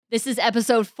This is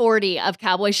episode 40 of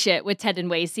Cowboy Shit with Ted and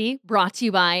Wasey, brought to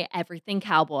you by Everything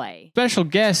Cowboy. Special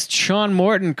guest Sean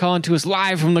Morton calling to us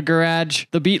live from the garage,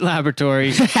 the Beat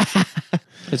Laboratory.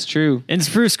 It's true. In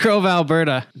Spruce Grove,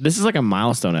 Alberta. This is like a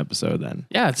milestone episode then.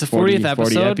 Yeah, it's the 40th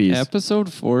episode. 40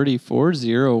 Episode 40,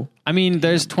 40. I mean,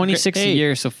 there's 26 a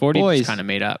year, so 40 is kind of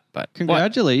made up. But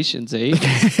Congratulations, eh?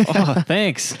 Oh,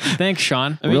 thanks. Thanks,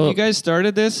 Sean. I mean, you guys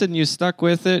started this and you stuck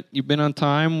with it. You've been on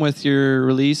time with your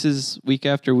releases week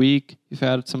after week. You've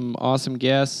had some awesome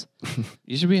guests.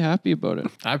 You should be happy about it.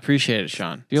 I appreciate it,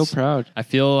 Sean. Feel proud. I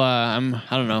feel, I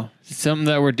don't know, it's something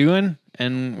that we're doing.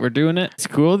 And we're doing it. It's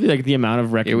cool, like the amount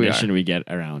of recognition we get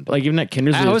around. Like even at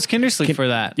Kindersley. I was Kindersley for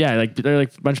that. Yeah, like they're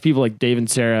like a bunch of people like Dave and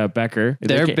Sarah Becker.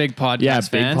 They're big podcast fans.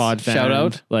 Big pod fans. Shout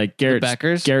out. Like Garrett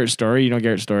Beckers. Garrett Story, you know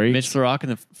Garrett Story? Mitch LaRock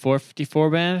and the 454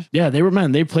 band. Yeah,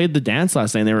 they played the dance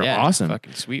last night and they were awesome.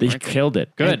 Fucking sweet. They killed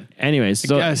it. Good. Anyways,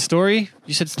 so Story?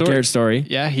 You said Story? Garrett Story.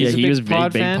 Yeah, he was a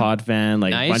big pod fan.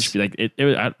 Like nice. bunch of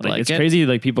like it's crazy.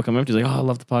 Like people come up to like, oh, I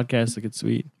love the podcast. Like it's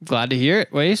sweet. Glad to hear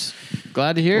it, Wace.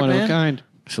 Glad to hear it, One man. of a kind.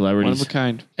 Celebrities. One of a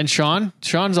kind. And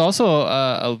Sean's also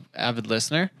a avid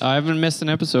listener. I haven't missed an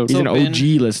episode. He's an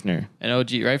OG listener. An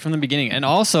OG right from the beginning. And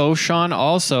also, Sean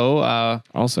also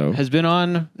has been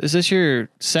on, is this your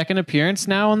second appearance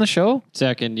now on the show?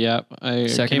 Second, yeah. I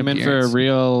Second came in for a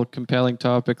real compelling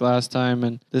topic last time,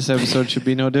 and this episode should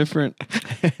be no different.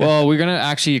 Well, we're going to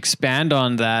actually expand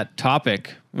on that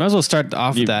topic. We might as well start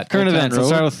off with that. Current events. Let's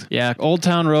start with, Old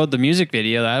Town Road, the music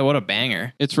video. What a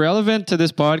banger. It's relevant to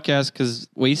this podcast because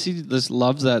Wasey just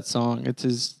loves that song. It's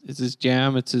his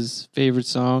jam. It's his favorite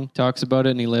song. Talks about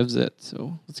it and he lives it.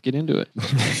 So let's get into it.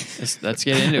 Let's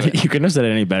get into it. You couldn't have said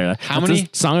it any better. How many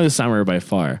song of the summer by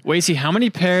far? Wasey, how many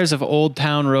pairs of Old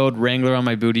Town Road Wrangler on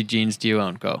my booty jeans do you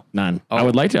own? Go. None. I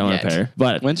would like to own a pair,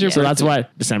 but when's your so birthday? that's why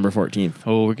December 14th.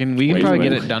 Oh, we can probably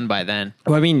get it done by then.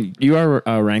 Well, I mean, you are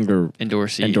a Wrangler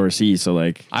endorsee, so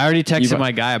like I already texted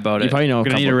my guy about it. You probably know. We're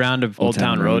gonna need a round of Old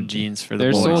Town Road jeans for the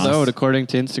They're boys. sold out according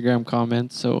to Instagram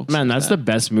comments. So man, that's the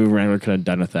best move Wrangler could have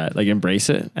done with that. Like embrace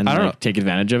it and take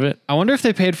advantage of it. I wonder if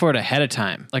they paid for it ahead of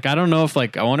time. Like I don't know if I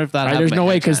wonder if that happened. There's no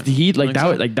way because he like that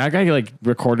so? like that guy like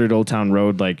recorded Old Town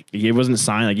Road like he wasn't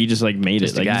signed like he just like made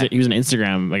Just it like he was an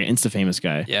Instagram like an Insta famous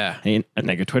guy. Yeah,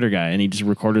 like a Twitter guy, and he just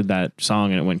recorded that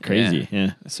song and it went crazy.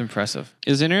 Yeah. It's impressive.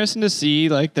 It's interesting to see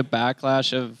like the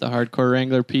backlash of the hardcore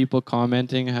Wrangler people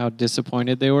commenting how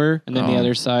disappointed they were, and then the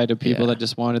other side of people that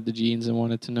just wanted the jeans and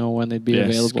wanted to know when they'd be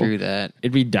available. Screw that.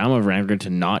 It'd be dumb of Wrangler to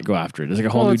not go after it. It's like a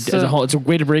whole new. It's a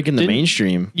way to break in the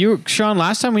mainstream. Sean,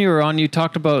 last time we were on, you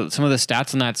talked about some of the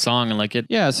stats on that song and like it.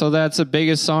 Yeah, so that's the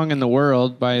biggest song in the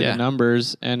world by the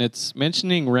numbers, and it's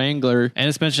mentioning Wrangler. And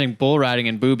it's mentioning bull riding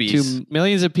and boobies. To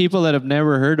millions of people that have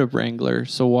never heard of Wrangler.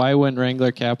 So why wouldn't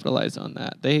Wrangler capitalize on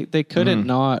that? They couldn't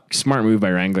not. Smart move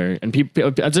by Wrangler. And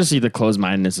people, I just see the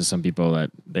closed-mindedness of some people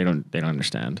that they don't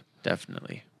understand.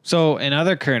 Definitely. So, in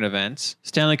other current events,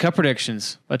 Stanley Cup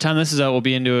predictions. By the time this is out, we'll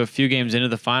be into a few games into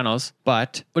the finals.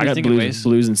 But what do you think of Waze?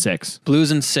 Blues in 6.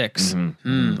 Blues in 6.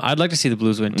 I'd like to see the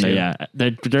Blues win too. Yeah,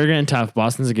 they're getting tough.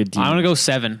 Boston's a good team. I'm going to go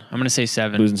 7. I'm going to say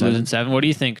 7. Blues in 7. What do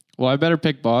you think? Well, I better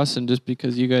pick Boston just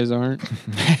because you guys aren't.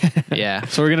 Yeah.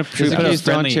 So we're going to put a Don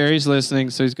friendly... Cherry's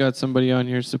listening, so he's got somebody on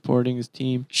here supporting his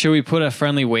team. Should we put a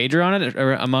friendly wager on it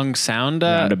or among sound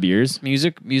round of beers,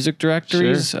 music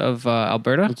directories of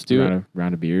Alberta? Let's do it.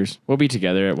 Round of beers. We'll be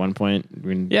together at one point.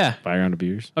 We can buy a round of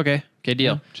beers. Okay,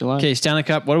 deal. July. Okay, Stanley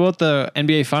Cup. What about the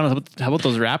NBA Finals? How about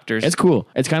those Raptors? It's cool.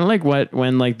 It's kind of like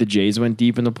when like the Jays went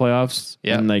deep in the playoffs.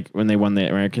 Yeah. And like when they won the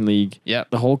American League. Yeah.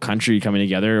 The whole country coming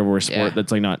together over a sport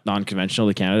that's like not non-conventional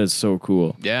to Canada is so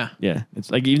cool. Yeah. Yeah. It's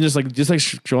like even just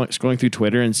scrolling through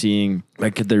Twitter and seeing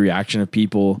like the reaction of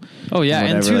people. Oh yeah,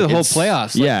 and through the whole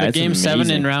playoffs. Like, yeah, the game 7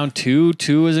 in round 2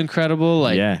 was incredible.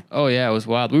 Like, oh yeah, it was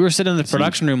wild. We were sitting in the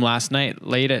production room last night,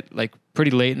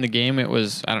 pretty late in the game. It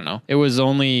was, I don't know. It was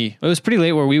pretty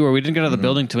late where we were. We didn't get out of the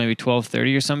building till maybe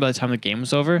 12:30 or something by the time the game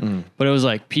was over. But it was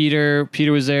like Peter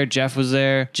was there, Jeff was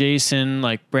there, Jason,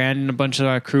 like Brandon, a bunch of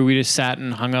our crew. We just sat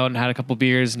and hung out and had a couple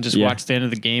beers and just watched the end of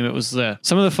the game. It was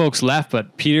some of the folks left,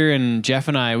 but Peter and Jeff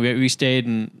and I, we stayed,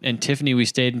 and Tiffany, we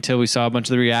stayed until we saw a bunch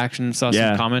of the reactions, saw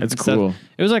some comments. It's cool. Stuff.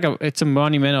 It was like it's a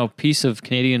monumental piece of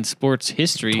Canadian sports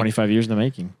history. 25 years in the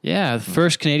making. Yeah, the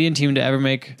first Canadian team to ever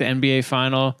make the NBA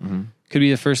final. Could be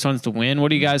the first ones to win. What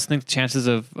do you guys think the chances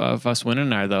of us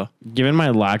winning are, though? Given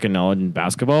my lack of knowledge in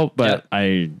basketball, but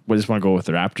I just want to go with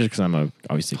the Raptors because I'm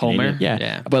obviously Homer. Canadian.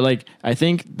 Yeah. But like, I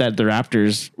think that the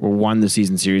Raptors won the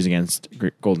season series against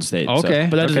Golden State. Okay.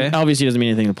 But that obviously doesn't mean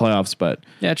anything in the playoffs. But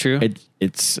yeah, true.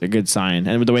 it's a good sign.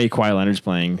 And with the way Kawhi Leonard's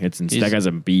playing, that guy's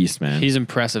a beast, man. He's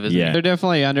impressive, isn't he? They're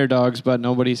definitely underdogs, but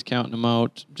nobody's counting them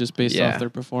out just based off their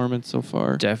performance so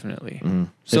far. Definitely. Mm-hmm.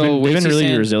 So they've been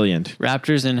really resilient.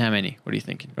 Raptors in how many? What are you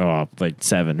thinking? Oh, like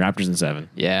 7. Raptors in 7.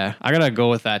 Yeah, I gotta go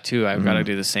with that too. I've got to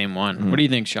do the same one. What do you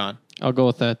think, Sean? I'll go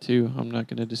with that too. I'm not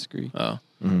going to disagree. Oh,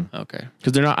 okay.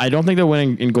 Because they're not. I don't think they'll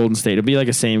win in Golden State. It'll be like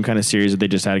a same kind of series that they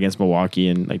just had against Milwaukee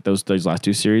and like those last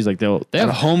 2 series. Like they have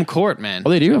home court, man.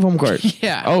 Oh, they do have home court.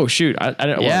 Yeah. Oh shoot.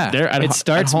 It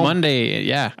starts Monday.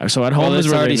 Yeah. So at home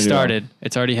it's already started.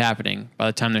 It's already happening by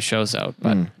the time the show's out.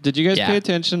 But did you guys pay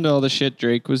attention to all the shit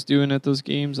Drake was doing at those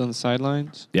games on the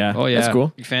sidelines? Yeah. Oh yeah. That's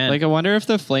cool. Big fan. Like I wonder if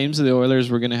the Flames of the Oilers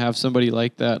were going to have somebody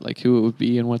like that, like who it would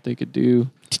be and what they could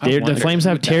do. The Flames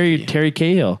have Terry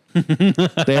Cahill.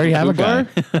 They already have a guy.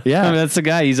 Yeah, I mean, that's the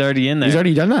guy. He's already in there. He's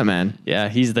already done that, man. Yeah,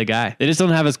 he's the guy. They just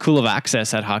don't have as cool of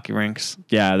access at hockey rinks.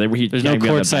 Yeah, there's no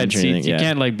courtside seats. You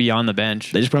can't like be on the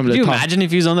bench. They just put him. Could you imagine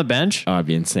if he was on the bench? Oh, it'd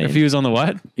be insane. If he was on the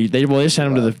what? They just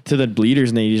sent him to the bleeders,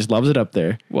 and he just loves it up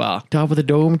there. Wow. Top of the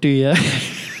dome, do ya?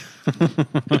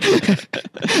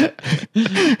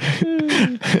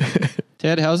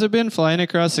 Ted, how's it been flying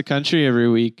across the country every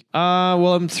week?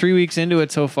 Well, I'm 3 weeks into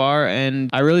it so far,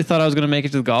 and I really thought I was going to make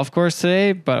it to the golf course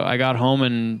today, but I got home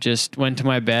and just went to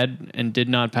my bed and did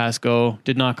not pass go,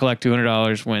 did not collect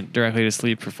 $200, went directly to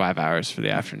sleep for 5 hours for the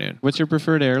afternoon. What's your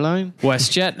preferred airline?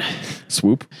 WestJet.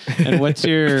 Swoop. And what's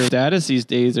your status these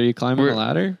days? Are you climbing the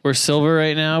ladder? We're silver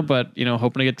right now, but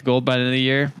hoping to get to gold by the end of the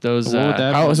year. Those.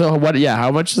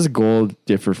 How much does gold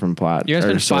differ from plat? You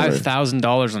guys spend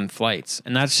 $5,000 on flights,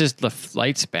 and that's just the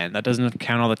flight spend. That doesn't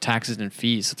count all the taxes and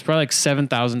fees. So it's probably like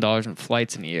 $7,000 in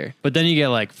flights in a year. But then you get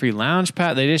like free lounge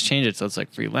pass. They just changed it, so it's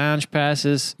like free lounge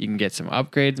passes. You can get some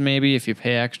upgrades maybe if you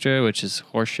pay extra, which is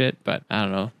horseshit. But I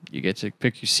don't know. You get to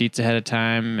pick your seats ahead of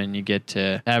time, and you get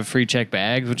to have free check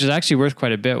bags, which is actually worth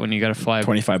quite a bit when you got to fly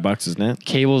 $25, isn't it?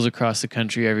 Cables across the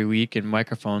country every week and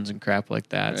microphones and crap like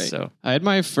that. Right. So I had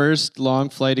my first long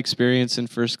flight experience in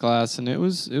first class, and it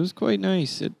was quite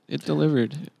nice. It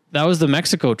delivered. That was the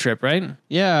Mexico trip, right?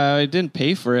 Yeah, I didn't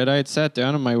pay for it. I had sat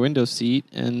down in my window seat,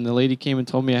 and the lady came and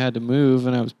told me I had to move,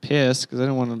 and I was pissed because I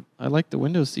didn't want to. I like the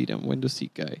window seat. I'm a window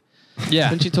seat guy. Yeah.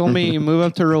 Then she told me move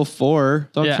up to row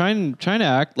 4. So I'm trying to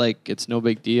act like it's no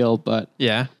big deal, but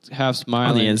half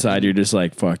smiling. On the inside, you're just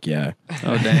like, fuck yeah.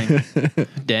 Oh, dang.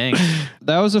 Dang.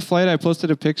 That was a flight. I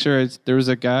posted a picture. There was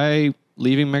a guy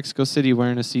leaving Mexico City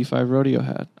wearing a C5 rodeo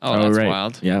hat. Oh, that's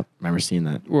wild. Yeah, remember seeing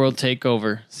that. World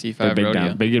Takeover, C5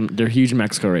 rodeo. They're huge in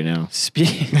Mexico right now.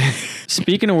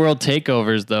 Speaking of World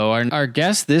Takeovers, though, our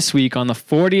guest this week on the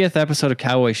 40th episode of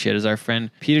Cowboy Shit is our friend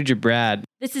Peter Jabrad.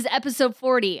 This is episode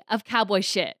 40 of Cowboy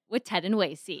Shit with Ted and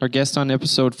Wasey. Our guest on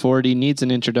episode 40 needs an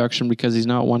introduction because he's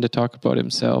not one to talk about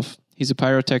himself. He's a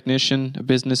pyrotechnician, a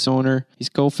business owner. He's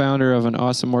co-founder of an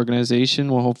awesome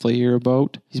organization we'll hopefully hear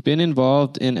about. He's been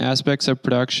involved in aspects of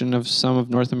production of some of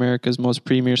North America's most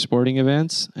premier sporting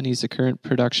events, and he's the current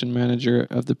production manager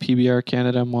of the PBR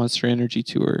Canada Monster Energy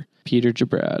Tour. Peter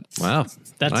Jabrad. Wow.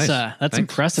 That's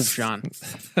impressive, Sean.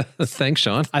 Thanks,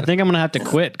 Sean. I think I'm going to have to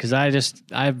quit because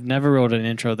I've never wrote an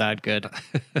intro that good.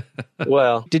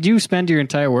 Well, did you spend your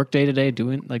entire workday today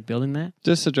building that?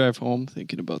 Just to drive home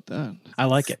thinking about that. I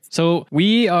like it. So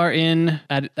we are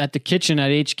at the kitchen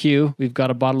at HQ. We've got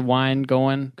a bottle of wine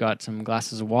going, got some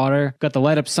glasses of water, got the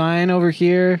light up sign over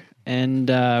here. And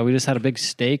we just had a big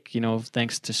steak,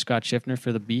 thanks to Scott Schiffner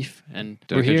for the beef. And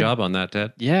did a good job on that,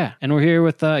 Ted. Yeah. And we're here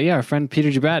with our friend Peter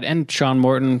Jabrad and Sean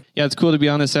Morton. Yeah, it's cool to be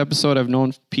on this episode. I've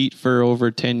known Pete for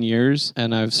over 10 years,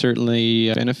 and I've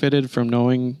certainly benefited from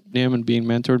knowing him and being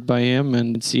mentored by him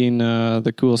and seeing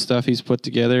the cool stuff he's put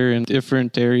together in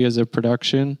different areas of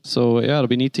production. So, yeah, it'll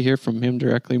be neat to hear from him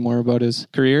directly more about his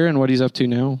career and what he's up to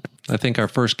now. I think our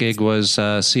first gig was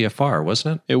CFR,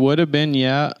 wasn't it? It would have been,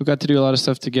 yeah. We got to do a lot of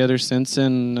stuff together since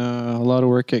then. A lot of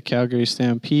work at Calgary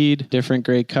Stampede, different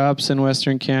Grey Cups in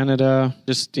Western Canada,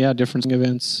 just, different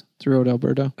events throughout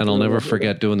Alberta. And I'll never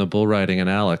forget doing the bull riding in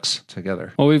Alex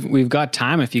together. Well, we've got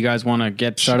time if you guys want to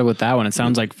get started with that one. It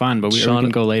sounds like fun, but we can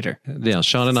go later. Yeah,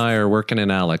 Sean and I are working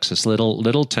in Alex, this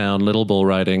little town, little bull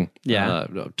riding. Yeah.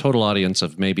 Total audience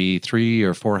of maybe 300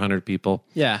 or 400 people.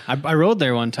 Yeah, I rode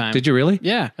there one time. Did you really?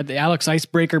 Yeah, at the Alex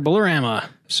Icebreaker Bullerama.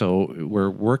 So we're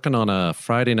working on a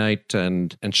Friday night,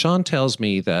 and Sean tells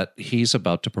me that he's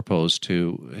about to propose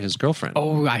to his girlfriend.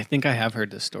 Oh, I think I have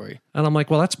heard this story. And I'm like,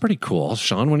 well, that's pretty cool.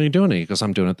 Sean, when are you doing it? He goes,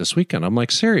 I'm doing it this weekend. I'm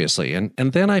like, seriously? And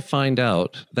then I find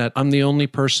out that I'm the only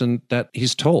person that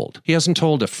he's told. He hasn't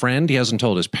told a friend. He hasn't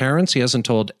told his parents. He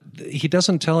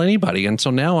doesn't tell anybody. And so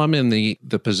now I'm in the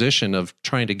position of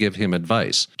trying to give him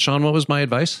advice. Sean, what was my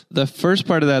advice? The first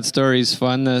part of that story is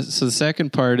fun. So the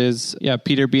second part is,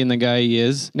 Peter being the guy he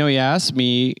is. He asked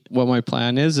me what my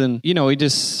plan is, and, he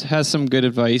just has some good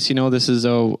advice. This is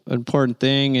an important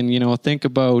thing, and, think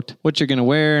about what you're going to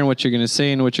wear and what you're going to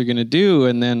say and what you're going to do.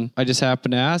 And then I just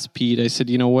happened to ask Pete, I said,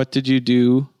 what did you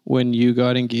do when you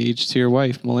got engaged to your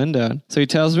wife, Melinda? So he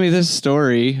tells me this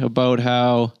story about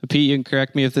how, Pete, you can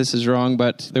correct me if this is wrong,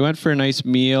 but they went for a nice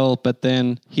meal, but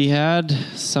then he had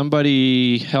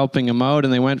somebody helping him out,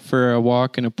 and they went for a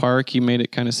walk in a park. He made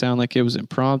it kind of sound like it was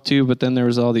impromptu, but then there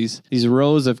was all these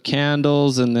rows of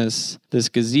candles and this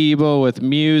gazebo with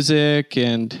music,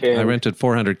 and I rented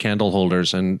 400 candle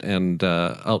holders and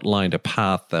outlined a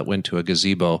path that went to a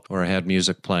gazebo where I had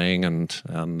music playing, and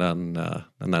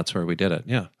that's where we did it.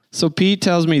 Yeah. So Pete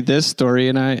tells me this story,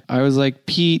 and I was like,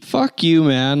 Pete, fuck you,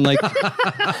 man. Like,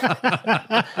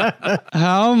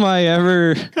 how am I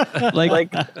ever,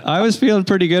 I was feeling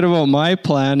pretty good about my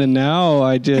plan, and now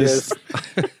I just,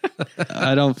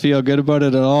 I don't feel good about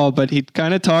it at all. But he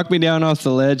kind of talked me down off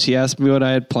the ledge. He asked me what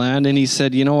I had planned, and he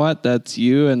said, you know what, that's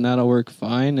you, and that'll work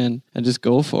fine, and just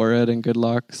go for it, and good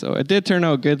luck. So it did turn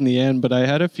out good in the end, but I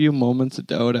had a few moments of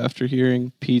doubt after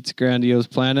hearing Pete's grandiose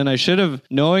plan, and I should have,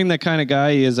 knowing the kind of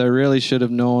guy he is, I really should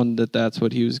have known that that's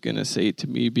what he was going to say to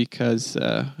me, because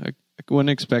I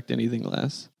wouldn't expect anything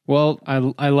less. Well,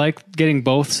 I like getting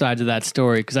both sides of that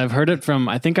story, because I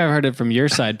think I've heard it from your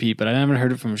side, Pete, but I haven't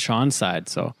heard it from Sean's side.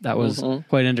 So that was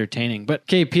quite entertaining. But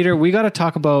okay, Peter, we got to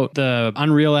talk about the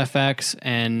Unreal FX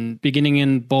and beginning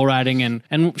in bull riding. And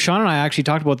Sean and I actually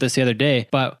talked about this the other day,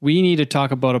 but we need to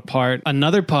talk about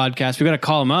another podcast. We got to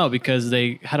call them out because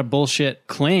they had a bullshit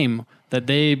claim that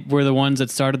they were the ones that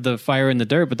started the fire in the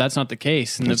dirt, but that's not the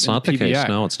case. It's not the case.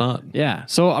 No, it's not. Yeah.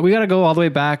 So we got to go all the way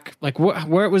back. Like,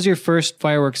 where was your first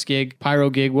fireworks gig, pyro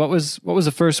gig? What was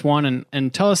the first one?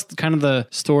 And tell us kind of the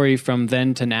story from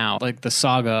then to now, like the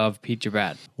saga of Pete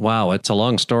Gerbad. Wow, it's a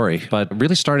long story, but it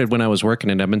really started when I was working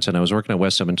in Edmonton. I was working at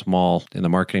West Edmonton Mall in the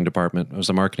marketing department. I was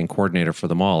the marketing coordinator for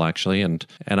the mall, actually. And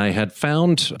I had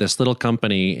found this little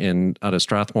company out of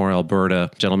Strathmore, Alberta,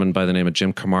 a gentleman by the name of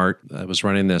Jim Camart that was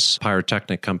running this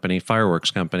pyrotechnic company, fireworks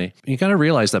company. You got to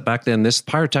realize that back then, this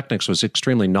pyrotechnics was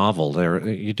extremely novel.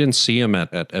 You didn't see them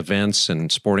at events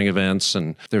and sporting events,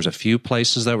 and there's a few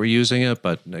places that were using it,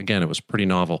 but again, it was pretty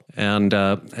novel. And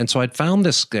so I'd found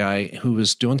this guy who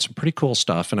was doing some pretty cool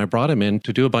stuff, and I brought him in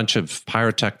to do a bunch of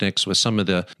pyrotechnics with some of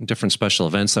the different special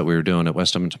events that we were doing at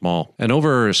West Edmonton Mall. And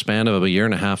over a span of a year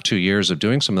and a half, 2 years of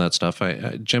doing some of that stuff,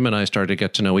 Jim and I started to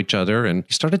get to know each other, and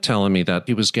he started telling me that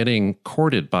he was getting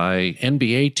courted by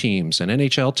NBA teams and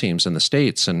NHL teams in the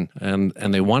States, and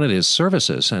they wanted his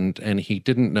services, and he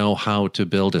didn't know how to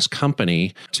build his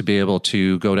company to be able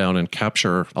to go down and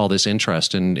capture all this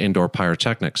interest in indoor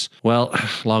pyrotechnics. Well,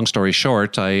 long story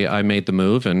short, I made the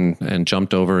move and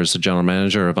jumped over as the general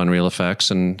manager of Unreal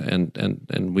FX,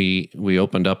 and we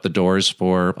opened up the doors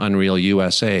for Unreal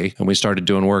USA, and we started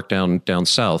doing work down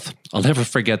south. I'll never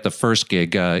forget the first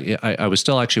gig. I was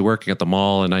still actually working at the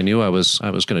mall, and I knew I was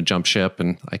going to jump ship,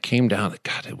 and I came down.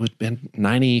 God, it would have been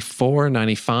 94,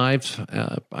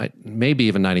 95, maybe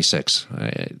even 96.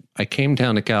 I came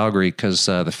down to Calgary because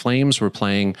the Flames were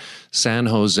playing San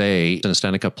Jose in the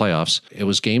Stanley Cup playoffs. It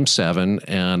was Game 7,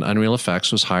 and Unreal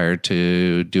FX was hired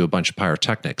to do a bunch of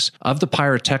pyrotechnics. Of the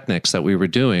pyrotechnics that we were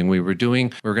doing, we were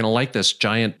going to light this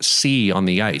giant C on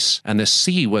the ice, and this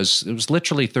C was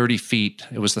literally 30 feet.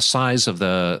 It was the size of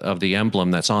the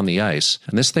emblem that's on the ice,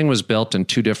 and this thing was built in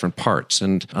two different parts.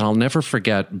 And I'll never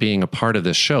forget being a part of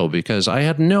this show because I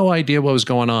had no idea what was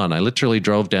going on. I literally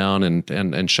drove down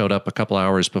and showed up a couple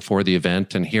hours before the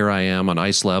event, and here I am on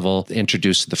ice level,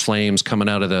 introduced to the Flames coming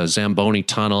out of the Zamboni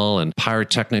tunnel, and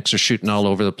pyrotechnics are shooting all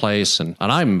over the place, and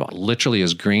I'm literally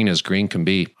as green can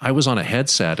be. I was on a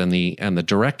headset, and the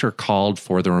director called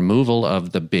for the removal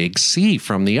of the big C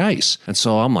from the ice, and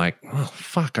so I'm like, oh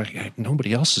fuck,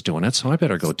 nobody else is doing it, so I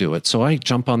better go do it. So I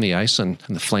jump on the ice, and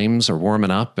the Flames are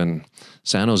warming up, and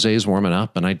San Jose's warming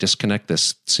up, and I disconnect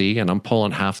this C, and I'm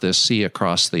pulling half this C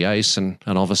across the ice, and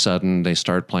all of a sudden they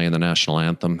start playing the national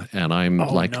anthem, and I'm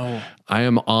I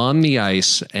am on the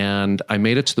ice and I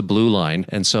made it to the blue line.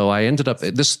 And so I ended up,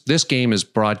 this game is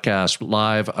broadcast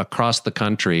live across the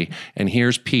country. And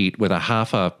here's Pete with a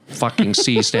half a fucking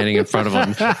C standing in front of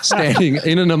him, standing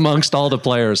in and amongst all the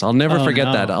players. I'll never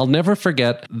forget that. I'll never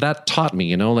forget that taught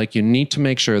me, like you need to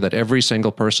make sure that every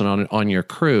single person on your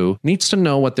crew needs to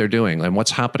know what they're doing and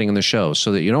what's happening in the show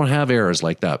so that you don't have errors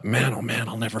like that. Man, oh man,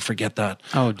 I'll never forget that.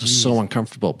 Oh, geez. It was so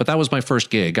uncomfortable. But that was my first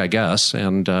gig, I guess.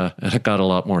 And it got a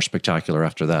lot more spectacular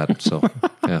after that. So,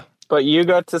 yeah. But you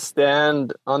got to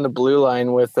stand on the blue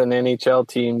line with an NHL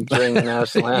team during the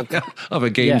national anthem of a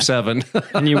Game 7,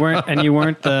 and you weren't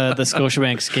the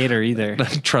Scotiabank skater either.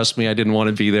 Trust me, I didn't want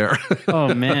to be there.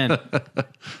 Oh man,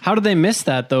 how did they miss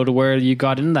that though? To where you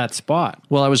got in that spot?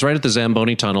 Well, I was right at the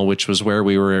Zamboni Tunnel, which was where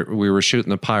we were shooting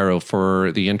the pyro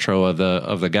for the intro of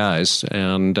the guys,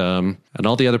 and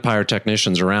all the other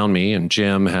pyrotechnicians around me and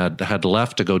Jim had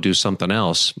left to go do something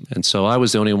else, and so I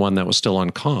was the only one that was still on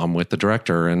comm with the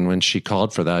director. And when she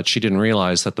called for that, she didn't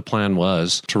realize that the plan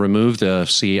was to remove the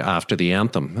C after the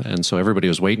anthem. And so everybody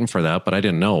was waiting for that, but I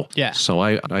didn't know. Yeah. So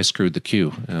I screwed the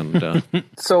cue. And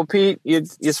So Pete, you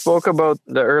spoke about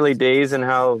the early days and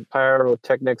how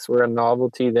pyrotechnics were a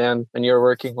novelty then, and you were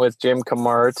working with Jim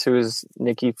Kamartz, who's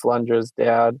Nikki Flundra's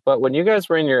dad. But when you guys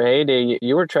were in your heyday,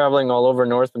 you were traveling all over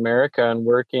North America and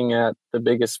working at the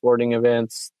biggest sporting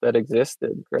events that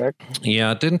existed, correct?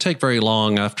 Yeah, it didn't take very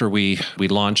long after we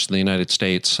launched in the United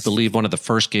States. I believe one of the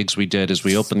first gigs we did is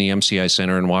we opened the MCI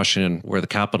Center in Washington where the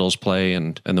Capitals play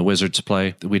and the Wizards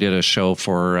play. We did a show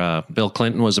for Bill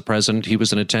Clinton was the president. He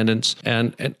was in attendance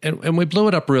and we blew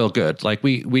it up real good. Like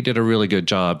we did a really good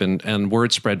job and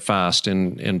word spread fast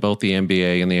in both the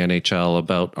NBA and the NHL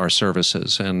about our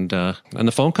services and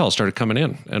the phone calls started coming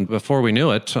in. And before we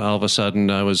knew it, all of a sudden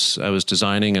I was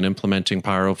designing and implementing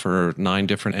pyro for 9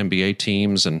 different NBA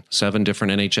teams and 7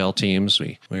 different NHL teams.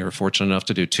 We were fortunate enough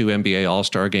to do 2 NBA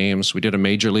All-Star games. We did a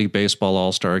Major League Baseball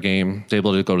All-Star game. Was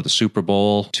able to go to the Super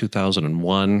Bowl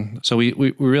 2001. So we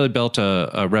really built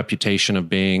a reputation of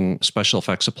being special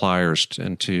effects suppliers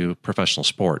into professional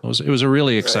sport. It was a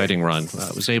really exciting run.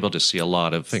 I was able to see a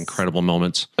lot of incredible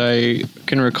moments. I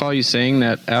can recall you saying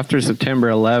that after September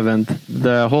 11th,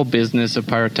 the whole business of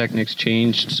pyrotechnics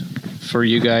changed for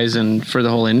you guys and for the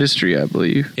whole industry, I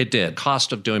believe. It did.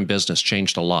 Cost of doing business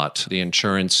changed a lot. The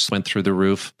insurance went through the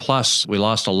roof. Plus, we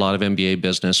lost a lot of NBA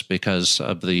business because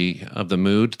of the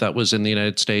mood that was in the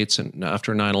United States. And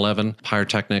after 9/11,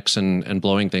 pyrotechnics and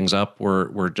blowing things up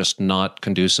were just not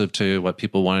conducive to what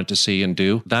people wanted to see and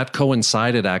do. That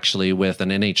coincided actually with an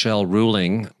NHL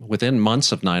ruling within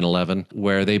months of 9/11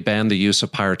 where they banned the use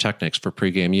of pyrotechnics for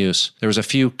pregame use. There was a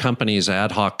few companies,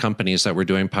 ad hoc companies that were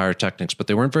doing pyrotechnics, but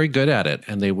they weren't very good at it.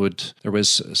 And there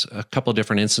was a couple of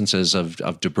different instances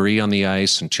of debris on the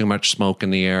ice and too much smoke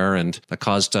in the air, and that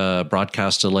caused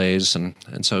broadcast delays. And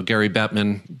so Gary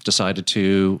Bettman decided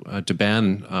to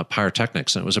ban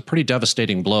pyrotechnics. And it was a pretty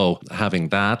devastating blow having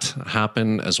that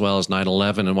happen, as well as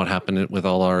 9/11 and what happened with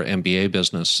all our NBA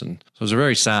business. And so it was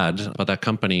very sad, but that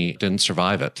company didn't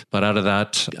survive it. But out of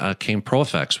that came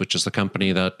ProEffects, which is the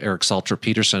company that Eric Salter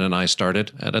Peterson and I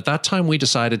started. And at that time, we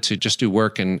decided to just do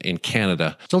work in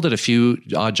Canada. Still did a few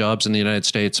odd jobs in the United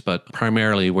States, but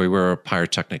primarily we were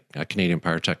a Canadian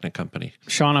pyrotechnic company.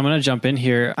 Sean, I'm going to jump in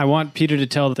here. I want Peter to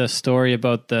tell the story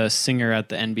about the singer at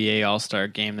the NBA All-Star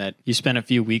game that you spent a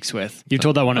few weeks with. You've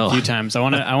told that one a few times. I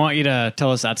want you to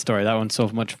tell us that story. That one's so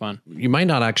much fun. You might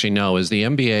not actually know is the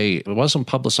NBA, it wasn't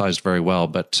publicized very well,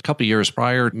 but a couple of years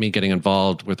prior to me getting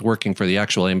involved with working for the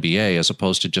actual NBA as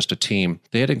opposed to just a team,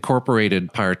 they had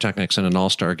incorporated pyrotechnics in an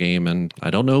All-Star game. And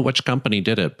I don't know which company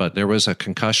did it, but there was a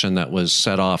concussion that was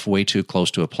set off way too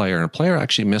close to a player. And a player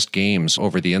actually missed games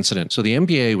over the incident. So the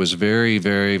NBA was very,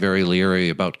 very, very leery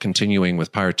about continuing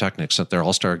with pyrotechnics at their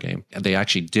All-Star game. And they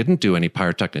actually didn't do any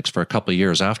pyrotechnics for a couple of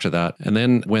years after that. And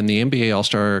then when the NBA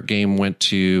All-Star game went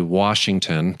to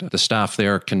Washington, the staff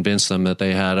there convinced them that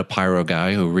they had a pyro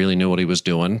guy who really knew what he was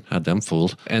doing, had them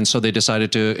fooled. And so they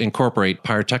decided to incorporate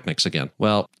pyrotechnics again.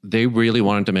 Well, they really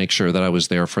wanted to make sure that I was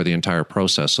there for the entire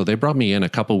process. So they brought me in a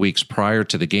couple weeks prior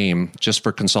to the game just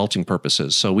for consulting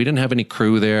purposes. So we didn't have any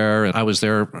crew there. I was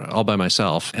there all by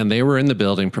myself. And they were in the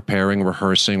building preparing,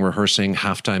 rehearsing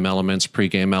halftime elements,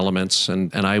 pregame elements.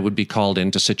 And I would be called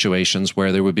into situations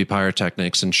where there would be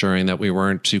pyrotechnics, ensuring that we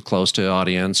weren't too close to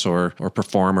audience or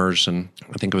performers. And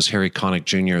I think it was Harry Connick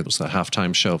Jr. It was the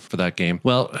halftime show for that game.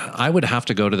 Well, I would have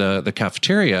to go to the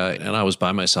cafeteria, and I was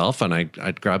by myself, and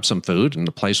I'd grab some food, and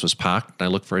the place was packed. And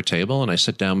I looked for a table, and I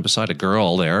sit down beside a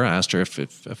girl there. I asked her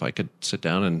if I could sit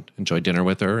down and enjoy dinner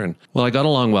with her. her. And well, I got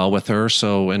along well with her.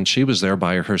 And she was there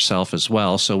by herself as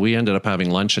well. So we ended up having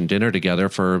lunch and dinner together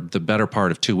for the better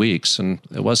part of 2 weeks. And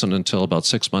it wasn't until about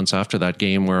 6 months after that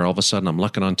game where all of a sudden I'm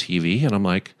looking on TV and I'm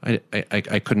like,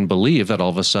 I couldn't believe that all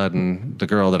of a sudden the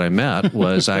girl that I met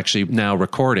was actually now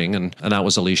recording. And that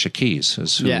was Alicia Keys,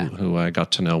 who I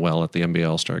got to know well at the NBA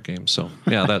All-Star game. So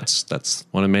yeah, that's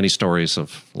one of many stories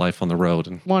of life on the road.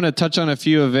 And I want to touch on a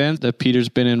few events that Peter's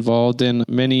been involved in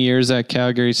many years at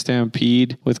Calgary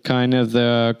Stampede, with kind of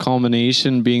the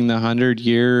culmination being the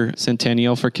 100-year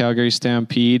centennial for Calgary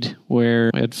Stampede,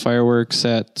 where we had fireworks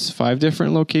at 5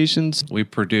 different locations. We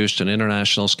produced an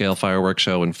international scale fireworks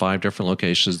show in 5 different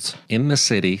locations in the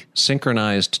city,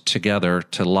 synchronized together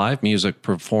to live music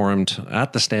performed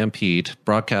at the Stampede,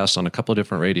 broadcast on a couple of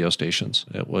different radio stations.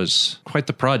 It was quite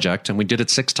the project, and we did it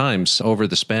 6 times over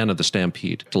the span of the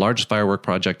Stampede. The largest firework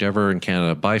project ever in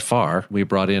Canada by far. We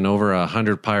brought in over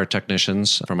 100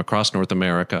 pyrotechnicians from across North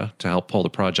America to help pull the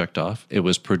project off. It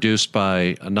was produced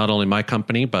by not only my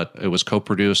company, but it was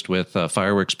co-produced with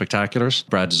Fireworks Spectaculars.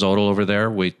 Brad Zodel over there.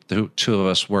 The 2 of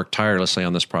us worked tirelessly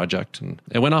on this project, and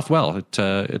it went off well.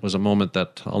 It was a moment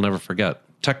that I'll never forget.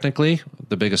 Technically,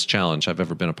 the biggest challenge I've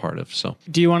ever been a part of. So,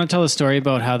 do you want to tell a story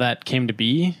about how that came to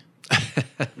be?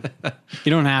 You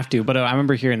don't have to, but I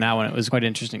remember hearing that one. It was quite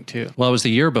interesting too. Well, it was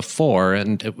the year before,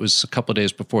 and it was a couple of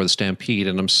days before the Stampede,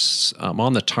 and I'm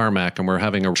on the tarmac, and we're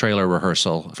having a trailer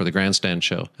rehearsal for the grandstand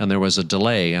show, and there was a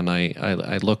delay, and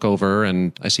I look over,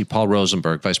 and I see Paul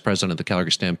Rosenberg, vice president of the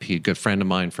Calgary Stampede, good friend of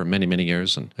mine for many, many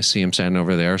years, and I see him standing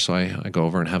over there, so I go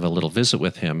over and have a little visit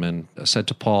with him, and I said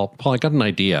to Paul, I got an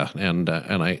idea, and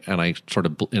I sort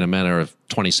of, in a matter of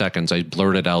 20 seconds, I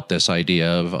blurted out this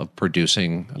idea of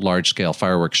producing a large-scale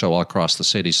fireworks show all across the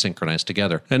city synchronized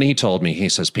together. And he told me, he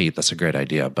says, Pete, that's a great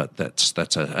idea, but that's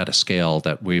at a scale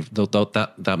that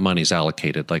that money's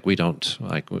allocated. Like we don't,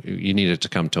 like you needed to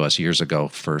come to us years ago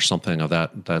for something of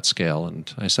that scale. And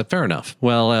I said, fair enough.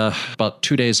 Well, about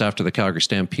 2 days after the Calgary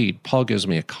Stampede, Paul gives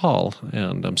me a call,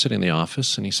 and I'm sitting in the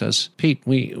office, and he says, Pete,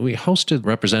 we hosted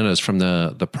representatives from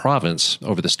the province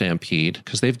over the Stampede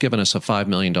because they've given us a $5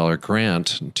 million grant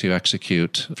to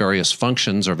execute various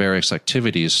functions or various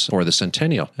activities for the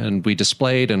centennial. And we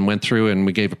displayed and went through and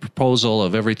we gave a proposal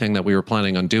of everything that we were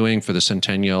planning on doing for the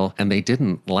centennial, and they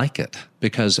didn't like it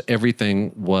because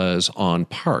everything was on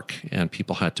park and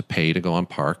people had to pay to go on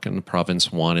park, and the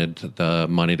province wanted the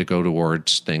money to go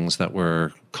towards things that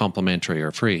were complimentary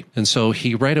or free. And so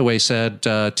he right away said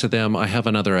to them, I have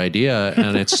another idea,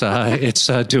 and it's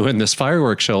doing this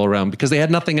fireworks show around, because they had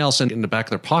nothing else in the back of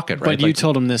their pocket, right? But you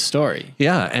told him this story.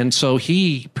 Yeah. And so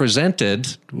he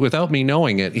presented, without me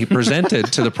knowing it, he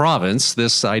presented to the province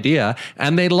this idea,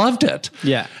 and they loved it.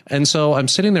 Yeah. And so I'm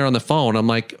sitting there on the phone. I'm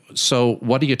like, so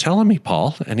what are you telling me,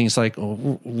 Paul? And he's like,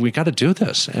 we got to do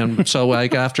this. And so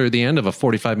like after the end of a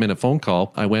 45-minute phone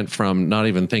call, I went from not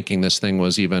even thinking this thing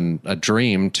was even a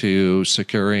dream to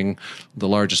securing the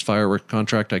largest firework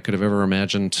contract I could have ever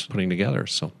imagined putting together.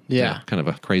 So yeah, kind of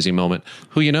a crazy moment.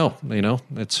 Who you know,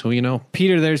 it's who you know.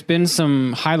 Peter, there's been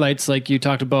some highlights like you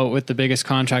talked about with the biggest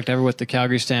contract ever with the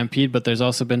Calgary Stampede, but there's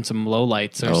also been some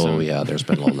lowlights. Yeah, there's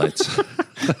been lowlights.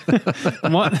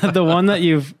 The one that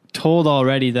you've told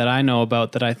already that I know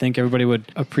about that I think everybody would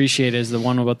appreciate is the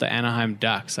one about the Anaheim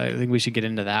Ducks. I think we should get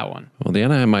into that one. Well, the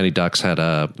Anaheim Mighty Ducks had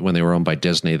when they were owned by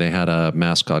Disney, they had a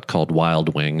mascot called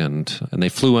Wild Wing, and they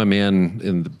flew him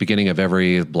in the beginning of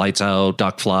every lights out,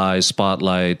 duck flies,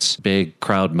 spotlights, big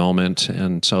crowd moment.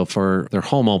 And so for their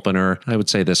home opener, I would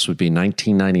say this would be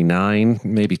 1999,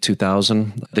 maybe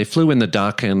 2000. They flew in the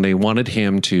duck and they wanted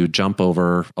him to jump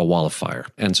over a wall of fire.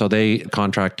 And so they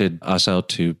contracted us out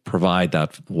to provide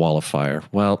that wall of fire.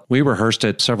 Well, we rehearsed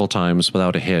it several times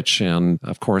without a hitch, and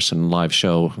of course in live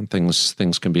show things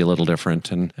can be a little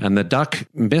different, and the duck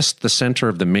missed the center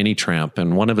of the mini tramp,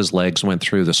 and one of his legs went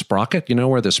through the sprocket, you know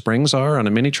where the springs are on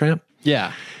a mini tramp?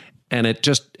 Yeah. And it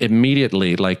just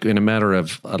immediately, like in a matter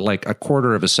of like a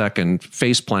quarter of a second,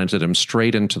 face planted him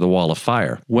straight into the wall of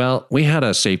fire. Well, we had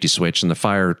a safety switch and the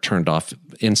fire turned off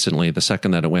instantly the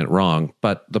second that it went wrong.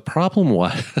 But the problem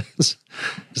was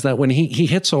is that when he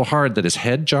hit so hard that his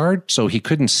head jarred, so he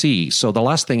couldn't see. So the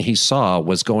last thing he saw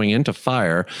was going into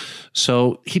fire.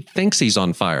 So he thinks he's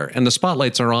on fire and the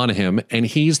spotlights are on him. And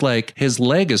he's like, his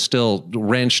leg is still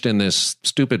wrenched in this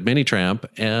stupid mini tramp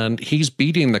and he's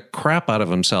beating the crap out of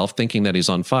himself thinking that he's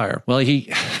on fire. Well,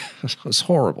 It was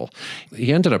horrible.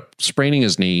 He ended up spraining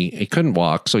his knee. He couldn't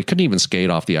walk, so he couldn't even skate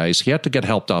off the ice. He had to get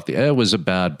helped off the. It was a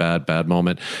bad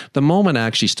moment. The moment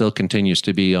actually still continues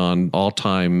to be on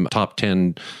all-time top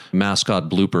 10 mascot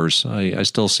bloopers. I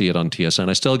still see it on TSN.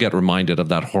 I still get reminded of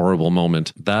that horrible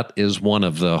moment. That is one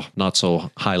of the not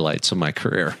so highlights of my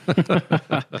career.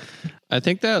 I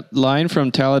think that line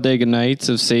from Talladega Nights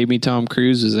of "Save Me, Tom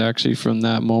Cruise" is actually from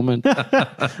that moment.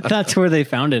 That's where they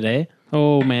found it, eh?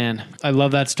 Oh man, I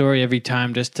love that story every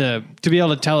time. Just to be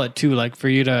able to tell it too, like for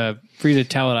you to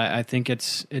tell it, I think it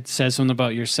says something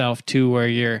about yourself too, where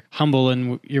you're humble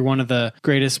and you're one of the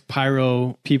greatest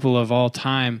pyro people of all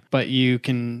time, but you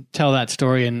can tell that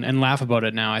story and laugh about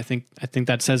it now. I think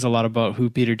that says a lot about who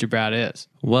Peter Gebrat is.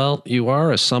 Well, you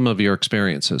are a sum of your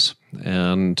experiences.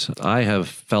 And I have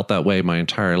felt that way my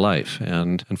entire life.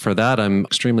 And for that, I'm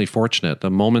extremely fortunate. The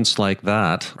moments like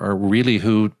that are really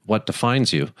what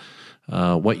defines you.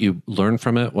 What you learn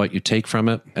from it, what you take from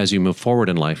it as you move forward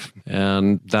in life.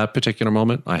 And that particular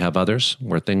moment, I have others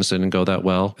where things didn't go that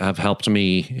well, have helped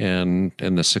me in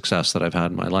the success that I've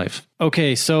had in my life.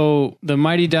 Okay, so the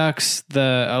Mighty Ducks,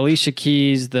 the Alicia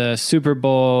Keys, the Super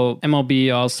Bowl,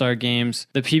 MLB All-Star Games,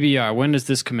 the PBR, when does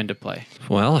this come into play?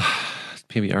 Well,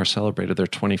 PBR celebrated their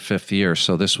 25th year,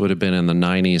 so this would have been in the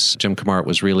 90s. Jim Kamart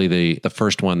was really the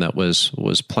first one that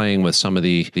was playing with some of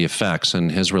the effects,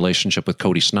 and his relationship with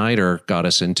Cody Snyder got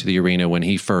us into the arena when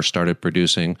he first started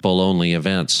producing bull-only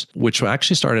events, which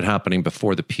actually started happening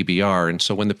before the PBR. And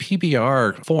so when the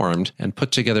PBR formed and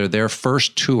put together their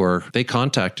first tour, they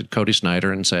contacted Cody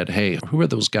Snyder and said, "Hey, who are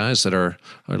those guys that are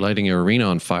lighting your arena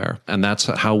on fire?" And that's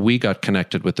how we got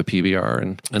connected with the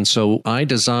PBR. And so I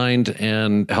designed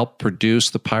and helped produce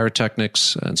the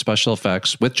pyrotechnics and special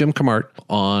effects with Jim Kamart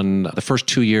on the first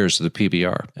 2 years of the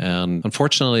PBR. And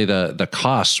unfortunately, the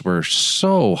costs were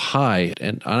so high.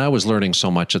 And I was learning so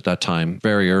much at that time,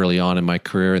 very early on in my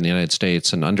career in the United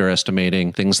States, and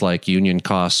underestimating things like union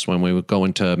costs when we would go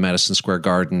into Madison Square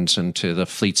Gardens and to the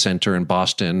Fleet Center in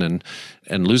Boston and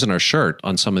losing our shirt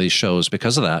on some of these shows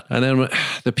because of that. And then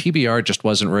the PBR just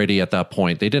wasn't ready at that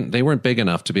point. They weren't big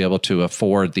enough to be able to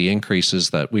afford the increases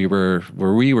that we were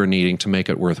needing to make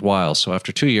it worthwhile. So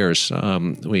after 2 years,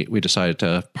 we decided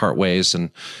to part ways, and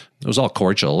it was all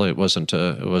cordial. It wasn't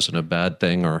a bad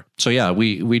thing.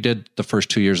 We did the first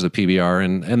 2 years of the PBR,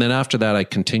 and then after that, I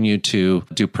continued to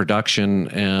do production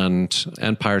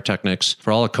and pyrotechnics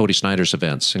for all of Cody Snyder's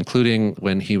events, including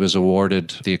when he was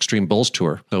awarded the Extreme Bulls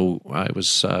Tour. So I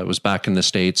was back in the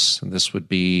States, and this would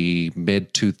be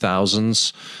mid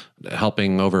 2000s.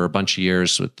 Helping over a bunch of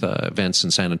years with events in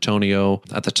San Antonio.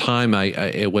 At the time,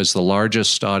 it was the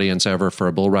largest audience ever for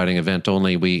a bull riding event.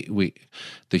 Only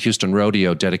the Houston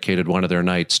Rodeo dedicated one of their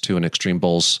nights to an Extreme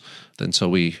Bulls. And so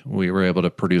we were able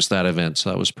to produce that event. So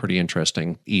that was a pretty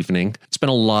interesting evening. It's been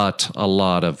a lot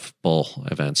of bull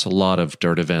events, a lot of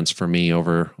dirt events for me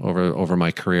over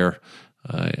my career.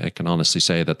 I can honestly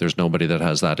say that there's nobody that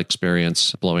has that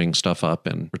experience blowing stuff up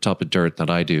and top of dirt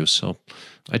that I do. So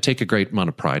I take a great amount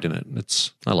of pride in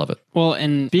it. I love it. Well,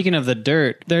 and speaking of the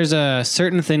dirt, there's a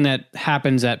certain thing that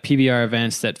happens at PBR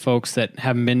events that folks that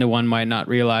haven't been to one might not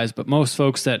realize, but most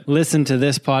folks that listen to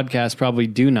this podcast probably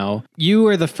do know. You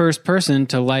were the first person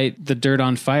to light the dirt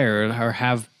on fire or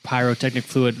have pyrotechnic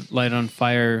fluid light on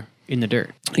fire in the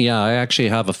dirt. Yeah, I actually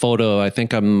have a photo. I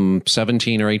think I'm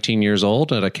 17 or 18 years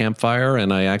old at a campfire,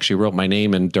 and I actually wrote my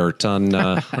name in dirt on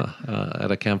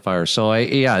at a campfire. So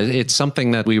it's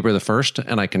something that we were the first,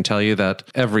 and I can tell you that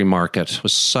every market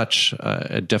was such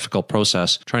a difficult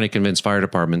process trying to convince fire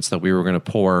departments that we were going to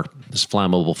pour this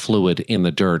flammable fluid in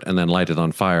the dirt and then light it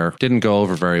on fire. Didn't go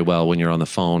over very well when you're on the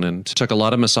phone, and it took a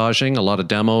lot of massaging, a lot of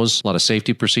demos, a lot of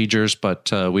safety procedures, but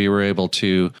we were able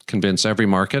to convince every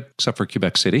market except for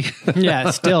Quebec City. Yeah,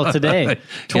 still today,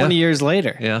 20 years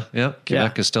later. Yeah.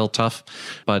 Quebec is still tough.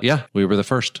 But yeah, we were the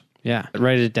first. Yeah,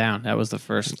 write it down. That was the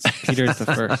first. Peter's the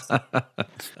first.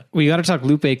 We got to talk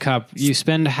Lupe Cup. You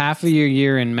spend half of your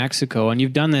year in Mexico, and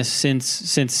you've done this since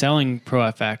selling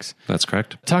ProFX. That's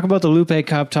correct. Talk about the Lupe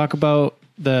Cup. Talk about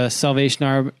the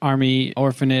Salvation Army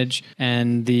Orphanage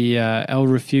and the El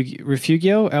Refugio.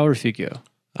 Refugio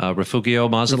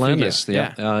Mazatlan.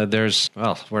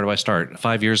 Where do I start?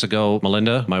 5 years ago,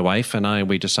 Melinda, my wife, and I,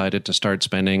 we decided to start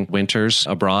spending winters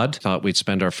abroad. Thought we'd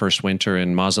spend our first winter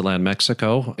in Mazatlan,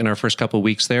 Mexico. In our first couple of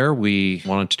weeks there, we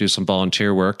wanted to do some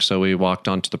volunteer work, so we walked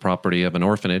onto the property of an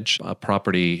orphanage, a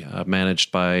property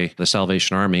managed by the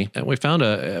Salvation Army, and we found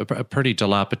a pretty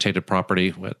dilapidated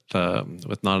property with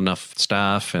not enough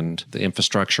staff, and the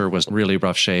infrastructure was really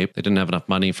rough shape. They didn't have enough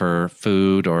money for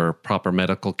food or proper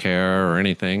medical care or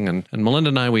anything anything. And Melinda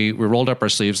and I, we rolled up our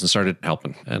sleeves and started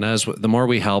helping. And the more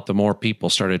we helped, the more people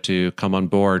started to come on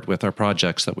board with our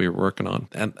projects that we were working on.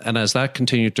 And as that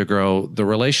continued to grow, the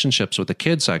relationships with the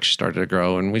kids actually started to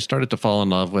grow. And we started to fall in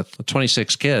love with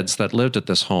 26 kids that lived at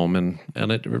this home. And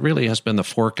it really has been the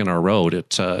fork in our road.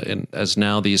 As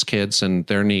now these kids and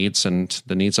their needs and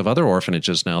the needs of other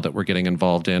orphanages now that we're getting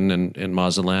involved in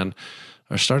Mazatlan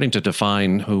are starting to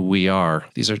define who we are.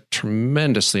 These are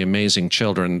tremendously amazing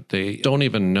children. They don't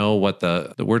even know what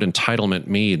the word entitlement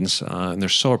means, and they're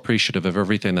so appreciative of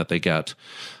everything that they get.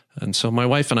 And so my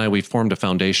wife and I, we formed a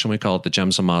foundation. We call it the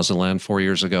Gems of Mazatlan. 4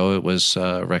 years ago, it was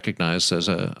recognized as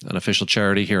an official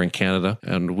charity here in Canada.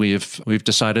 And we've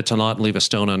decided to not leave a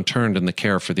stone unturned in the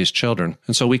care for these children.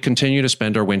 And so we continue to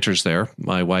spend our winters there.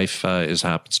 My wife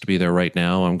happens to be there right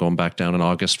now. I'm going back down in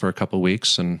August for a couple of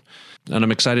weeks, and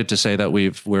I'm excited to say that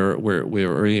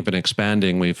we're even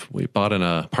expanding. We bought an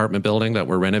apartment building that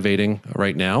we're renovating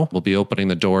right now. We'll be opening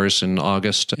the doors in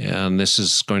August, and this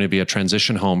is going to be a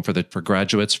transition home for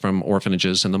graduates from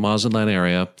orphanages in the Mazatlan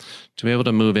area to be able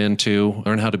to move into,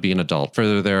 learn how to be an adult,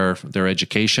 further their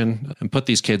education, and put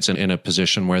these kids in a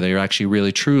position where they actually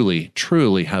really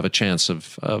truly have a chance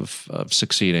of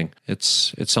succeeding.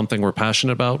 It's something we're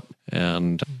passionate about,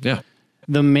 and yeah.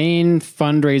 The main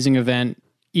fundraising event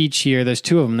each year, there's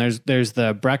two of them. There's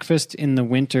the breakfast in the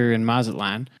winter in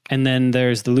Mazatlan, and then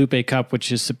there's the Lupe Cup, which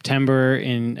is September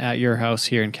at your house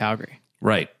here in Calgary.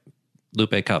 Right.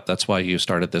 Lupe Cup. That's why you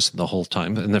started this the whole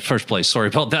time in the first place. Sorry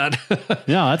about that.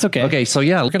 No, that's okay. Okay, so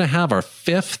yeah, we're going to have our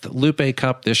 5th Lupe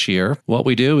Cup this year. What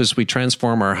we do is we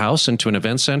transform our house into an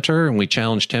event center, and we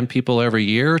challenge 10 people every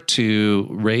year to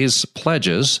raise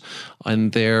pledges on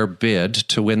their bid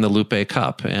to win the Lupe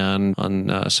Cup. And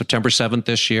on September 7th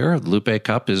this year, the Lupe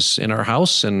Cup is in our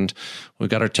house, and we've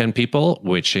got our 10 people,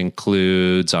 which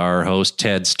includes our host,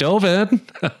 Ted Stovin.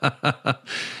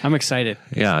 I'm excited.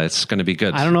 Yeah, it's going to be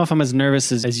good. I don't know if I'm as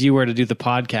nervous as you were to do the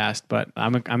podcast, but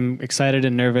I'm excited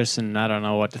and nervous, and I don't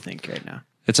know what to think right now.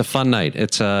 It's a fun night.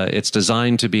 It's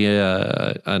designed to be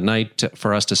a night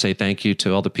for us to say thank you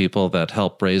to all the people that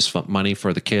help raise money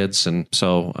for the kids, and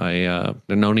so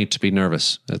there's no need to be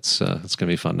nervous. It's going to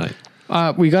be a fun night.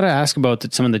 We got to ask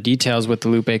about some of the details with the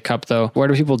Lupe Cup, though. Where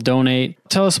do people donate?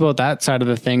 Tell us about that side of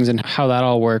the things and how that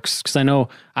all works. Because I know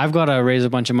I've got to raise a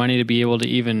bunch of money to be able to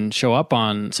even show up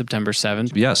on September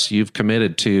 7th. Yes, you've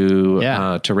committed to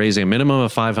raising a minimum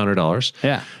of $500.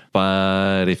 Yeah.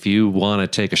 But if you want to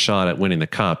take a shot at winning the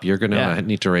cup, you're going to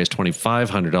need to raise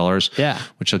 $2,500,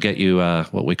 which will get you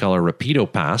what we call a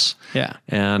Rapido pass. Yeah.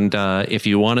 And if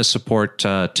you want to support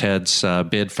Ted's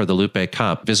bid for the Lupe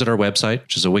Cup, visit our website,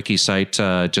 which is a wiki site.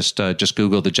 Just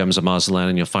Google the Gems of Mazatlan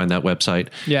and you'll find that website.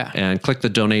 Yeah. And click the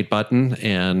donate button,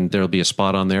 and there'll be a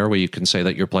spot on there where you can say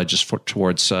that your pledge is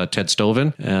towards Ted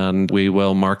Stovin, and we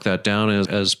will mark that down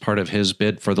as part of his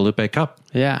bid for the Lupe Cup.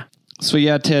 Yeah. So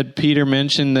yeah, Ted, Peter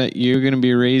mentioned that you're going to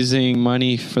be raising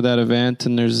money for that event,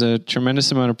 and there's a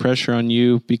tremendous amount of pressure on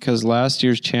you because last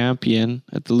year's champion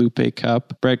at the Lupe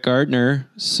Cup, Brett Gardner,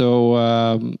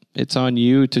 so it's on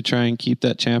you to try and keep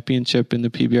that championship in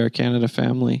the PBR Canada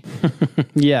family.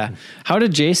 Yeah. How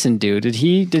did Jason do? Did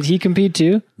he compete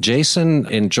too? Jason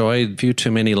enjoyed a few too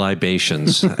many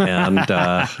libations, and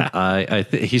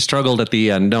he struggled at the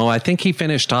end. No, I think he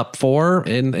finished top 4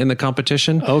 in the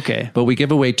competition. Okay. But we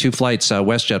give away 2 flights,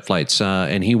 WestJet flights,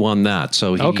 and he won that.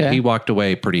 So he walked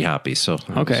away pretty happy. So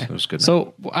it was good.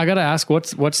 So I got to ask,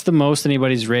 what's the most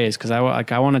anybody's raised? Because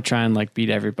I want to try and beat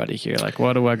everybody here.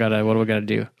 What do I gotta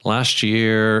do? Last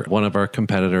year, one of our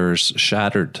competitors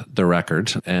shattered the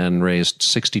record and raised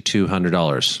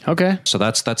 $6,200. Okay. So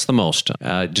that's the most.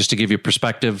 Just to give you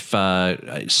perspective,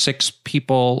 6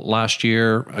 people last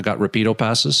year got Rapido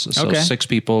passes. So 6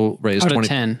 people raised out of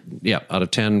 10. Yeah, out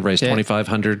of 10 raised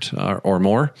 $2,500 or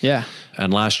more. Yeah.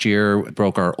 And last year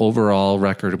broke our overall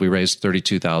record. We raised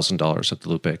 $32,000 at the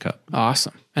Lupe Cup.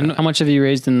 Awesome. And how much have you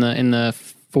raised in the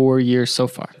 4 years so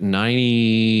far?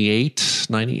 90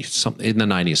 something in the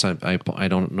 90s. I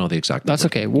don't know the exact number. That's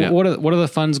okay. What do the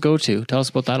funds go to? Tell us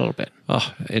about that a little bit.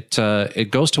 Oh,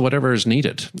 it goes to whatever is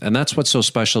needed. And that's what's so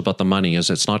special about the money is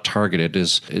it's not targeted.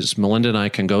 Is Melinda and I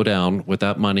can go down with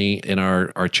that money in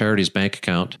our charity's bank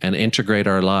account and integrate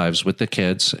our lives with the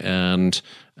kids and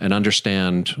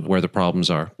understand where the problems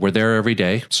are. We're there every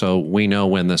day, so we know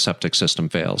when the septic system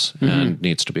fails and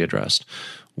needs to be addressed.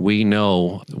 we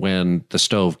know when the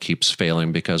stove keeps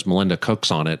failing because Melinda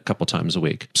cooks on it a couple times a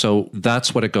week. So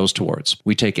that's what it goes towards.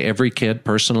 We take every kid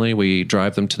personally. We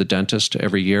drive them to the dentist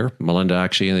every year. Melinda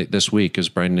actually this week is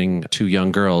bringing 2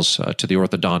 young girls to the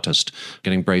orthodontist,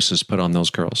 getting braces put on those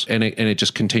girls. And it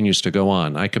just continues to go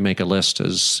on. I could make a list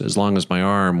as long as my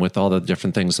arm with all the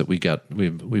different things that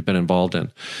we've been involved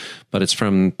in. But it's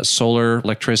from solar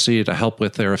electricity to help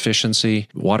with their efficiency,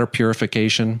 water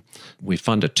purification. We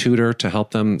fund a tutor to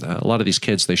help them. A lot of these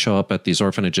kids, they show up at these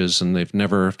orphanages and they've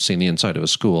never seen the inside of a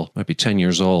school. Might be 10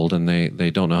 years old and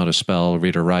they don't know how to spell,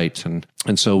 read, or write. And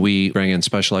so we bring in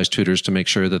specialized tutors to make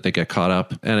sure that they get caught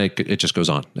up, and it just goes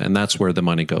on. And that's where the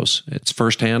money goes. It's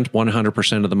firsthand.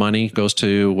 100% of the money goes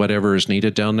to whatever is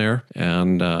needed down there.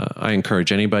 And I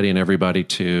encourage anybody and everybody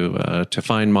to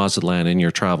find Mazatlan in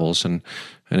your travels. And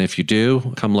if you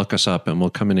do, come look us up and we'll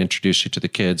come and introduce you to the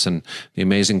kids and the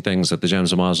amazing things that the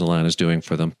Gems of Mazatlan is doing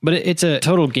for them. But it's a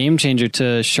total game changer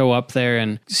to show up there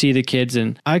and see the kids.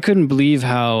 And I couldn't believe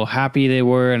how happy they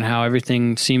were and how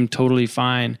everything seemed totally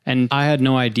fine. And I had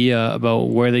no idea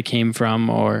about where they came from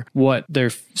or what their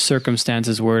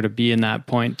circumstances were to be in that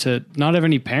point, to not have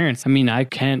any parents. I mean, I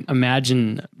can't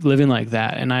imagine living like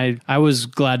that. And I was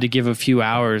glad to give a few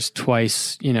hours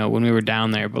twice, when we were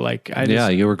down there. But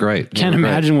you were great. Can't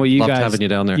imagine what you Loved guys having you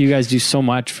down there. You guys do so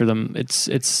much for them.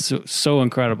 It's so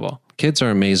incredible. Kids are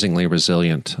amazingly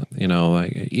resilient.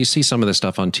 You see some of this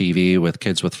stuff on TV with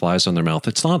kids with flies on their mouth.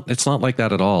 It's not like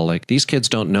that at all. Like, these kids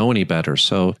don't know any better.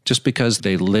 So just because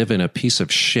they live in a piece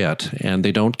of shit and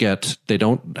they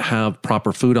don't have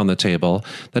proper food on the table,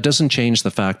 that doesn't change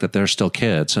the fact that they're still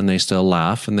kids and they still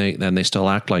laugh and they still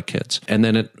act like kids. And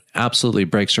then it absolutely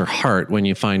breaks your heart when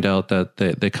you find out that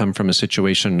they come from a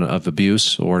situation of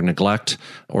abuse or neglect,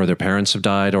 or their parents have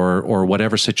died, or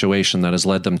whatever situation that has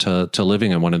led them to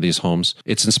living in one of these homes.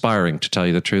 It's inspiring, to tell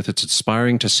you the truth. It's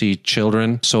inspiring to see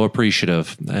children so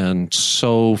appreciative and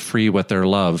so free with their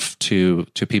love to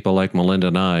people like Melinda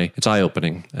and I. It's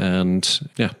eye-opening. And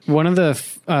yeah. One of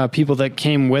the people that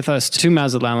came with us to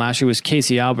Mazatlan last year was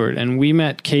Casey Albert, and we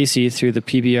met Casey through the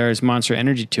PBR's Monster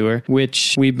Energy Tour,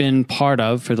 which we've been part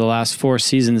of for the last 4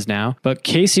 seasons now. But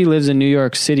Casey lives in New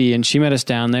York City, and she met us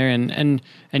down there, and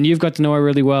you've got to know her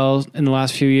really well in the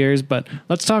last few years. But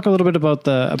let's talk a little bit about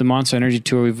the Monster Energy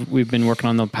Tour we've been working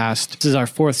on the past. This is our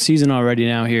 4th season already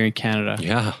now here in Canada.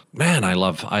 Yeah, man, I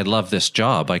love this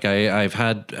job. Like, I've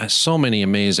had so many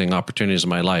amazing opportunities in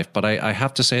my life, but I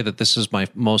have to say that this is my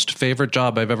most favorite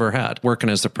job I've ever had, working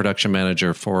as the production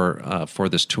manager for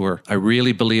this tour. I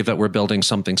really believe that we're building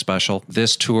something special.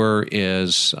 This tour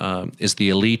is the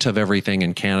elite of everything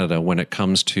in Canada when it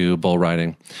comes to bull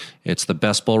riding. It's the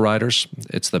best bull riders,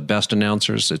 it's the best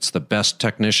announcers, it's the best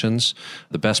technicians,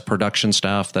 the best production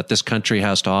staff that this country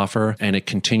has to offer, and it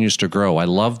continues to grow. I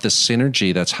love the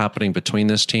synergy that's happening between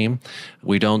this team.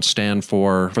 We don't stand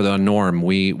for the norm.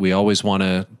 We always want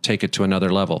to take it to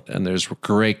another level, and there's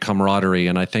great camaraderie,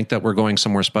 and I think that we're going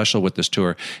somewhere special with this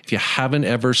tour. If you haven't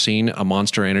ever seen a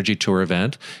Monster Energy Tour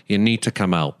event, you need to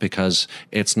come out, because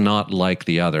it's not like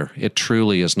the other. It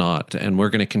truly is not, and we're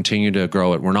going to continue to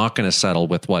grow it. We're not going to settle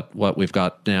with what we've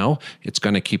got now. It's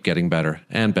going to keep getting better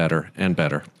and better and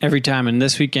better every time. And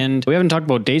this weekend, we haven't talked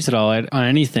about dates at all on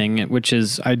anything, which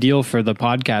is ideal for the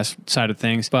podcast side of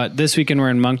things. But this weekend, we're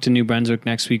in Moncton, New Brunswick.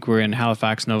 Next week, we're in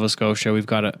Halifax, Nova Scotia. We've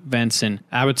got events in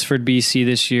Abbotsford, BC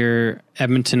this year,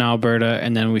 Edmonton, Alberta,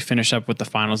 and then we finish up with the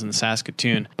finals in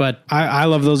Saskatoon. But I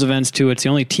love those events too. It's the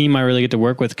only team I really get to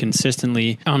work with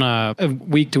consistently on a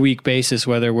week-to-week basis,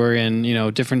 whether we're in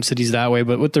different cities that way.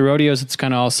 But with the rodeos, it's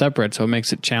kind of all separate, so it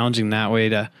makes it challenging that way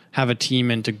to have a team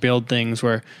and to build things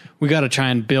where we got to try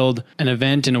and build an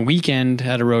event in a weekend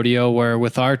at a rodeo, where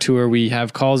with our tour, we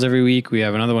have calls every week. We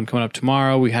have another one coming up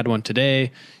tomorrow. We had one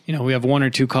today. We have 1 or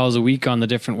 2 calls a week on the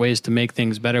different ways to make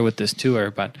things better with this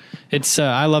tour. But it's,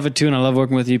 I love it too. And I love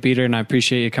working with you, Peter. And I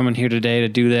appreciate you coming here today to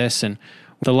do this. And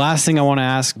the last thing I want to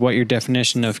ask, what your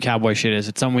definition of cowboy shit is.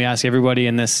 It's something we ask everybody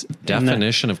in this.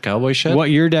 Definition of cowboy shit? What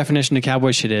your definition of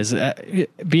cowboy shit is.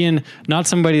 Being not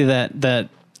somebody that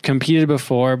competed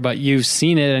before, but you've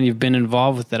seen it and you've been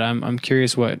involved with it. I'm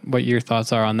curious what your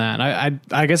thoughts are on that. And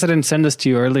I guess I didn't send this to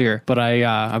you earlier, but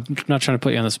I'm not trying to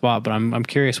put you on the spot, but I'm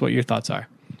curious what your thoughts are.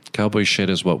 Cowboy shit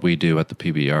is what we do at the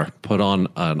PBR. Put on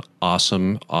an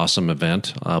awesome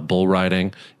event, bull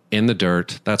riding in the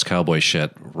dirt. That's cowboy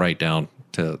shit, right down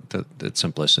to its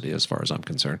simplicity as far as I'm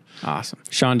concerned. Awesome.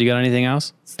 Sean, do you got anything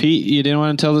else? Pete, you didn't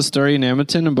want to tell the story in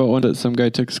Edmonton about when some guy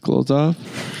took his clothes off?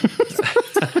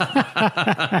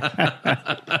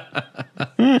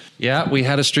 Yeah, we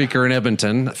had a streaker in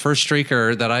Edmonton. First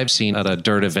streaker that I've seen at a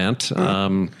dirt event.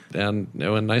 And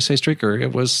when I say streaker,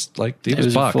 it was like it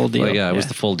was a full deal. Like, it was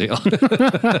the full deal.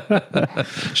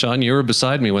 Sean, you were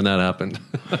beside me when that happened.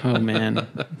 Oh man,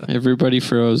 Everybody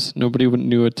froze. Nobody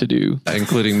knew what to do.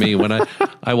 Including me. When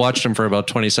I watched him for about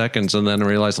 20 seconds and then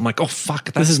realized, I'm like, oh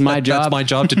fuck, this is my job. That's my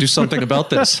job to do something about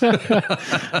this.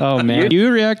 Oh man,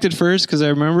 You reacted first because I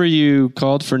remember you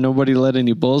called for nobody to let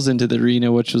any bulls into the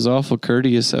arena, which was awful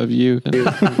courteous of you.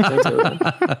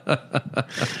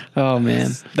 oh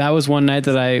man, that was one night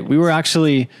that we were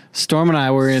actually, Storm and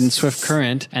I were in Swift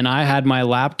Current, and I had my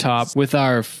laptop with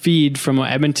our feed from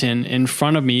Edmonton in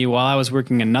front of me while I was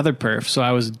working another perf. So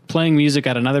I was playing music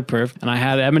at another perf, and I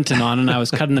had Edmonton on, and I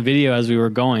was cutting the video as we were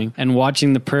going and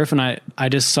watching the perf, and I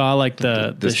just saw like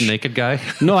this naked guy.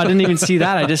 No, I didn't even see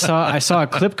that. I saw a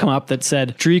clip come up that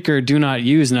said streaker do not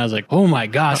use, and I was like, oh my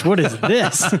gosh, what is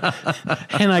this?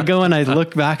 And I go and I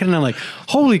look back and I'm like,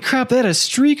 holy crap, that is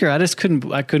streaker.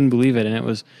 I couldn't believe it, and it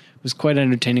was quite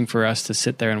entertaining for us to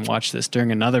sit there and watch this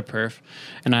during another perf.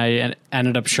 And I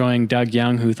ended up showing Doug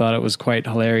Young, who thought it was quite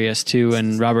hilarious too,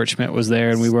 and Robert Schmidt was there,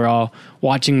 and we were all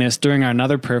watching this during our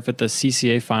another perf at the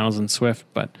CCA finals in Swift.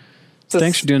 But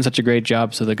thanks for doing such a great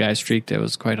job. So the guy streaked. It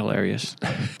was quite hilarious.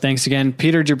 Thanks again,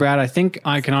 Peter Gerbrat. I think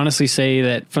I can honestly say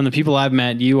that from the people I've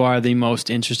met, you are the most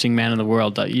interesting man in the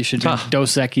world. You should drink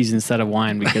Dos Equis instead of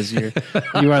wine, because you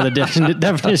are the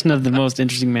definition of the most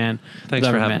interesting man. Thanks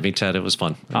for having me, Ted. It was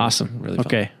fun. Awesome. Really fun.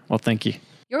 Okay. Well, thank you.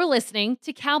 You're listening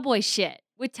to Cowboy Shit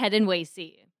with Ted and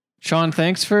Wasey. Sean,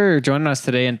 thanks for joining us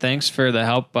today, and thanks for the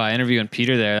help interviewing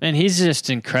Peter there. And he's just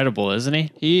incredible, isn't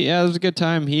he? It was a good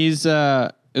time.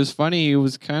 It was funny. He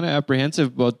was kind of apprehensive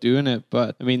about doing it,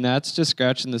 but I mean, that's just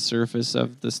scratching the surface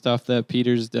of the stuff that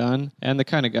Peter's done and the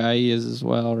kind of guy he is as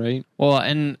well, right? Well,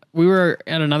 and we were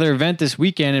at another event this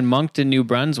weekend in Moncton, New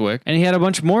Brunswick, and he had a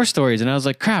bunch more stories. And I was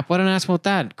like, crap, why didn't I ask about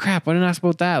that? Crap, why didn't I ask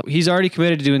about that? He's already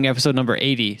committed to doing episode number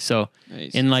 80. So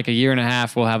nice. In like a year and a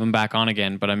half, we'll have him back on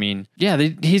again. But I mean, yeah,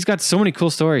 he's got so many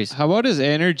cool stories. How about his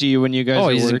energy when you guys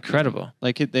are he's working? Incredible.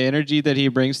 Like the energy that he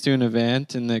brings to an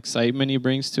event and the excitement he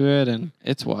brings to it, and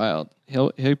it's wild.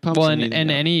 He pumps. Well,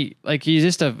 he's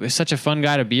just such a fun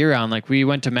guy to be around. Like we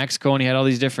went to Mexico and he had all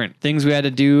these different things we had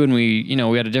to do, and we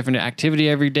had a different activity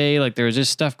every day. Like there was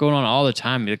just stuff going on all the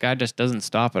time. The guy just doesn't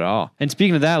stop at all. And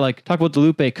speaking of that, like talk about the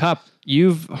Lupe Cup.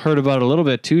 You've heard about it a little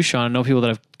bit too, Sean. I know people that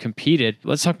have competed.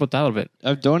 Let's talk about that a little bit.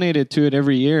 I've donated to it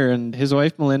every year, and his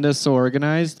wife Melinda is so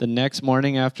organized. The next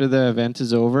morning after the event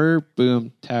is over,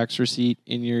 boom, tax receipt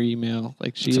in your email.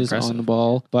 Like she is on the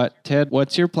ball. But Ted,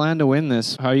 what's your plan to win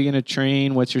this? How are you going to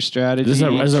train? What's your strategy? Is it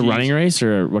a running race,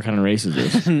 or what kind of race is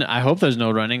this? I hope there's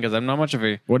no running, because I'm not much of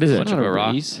a what is it? Much of a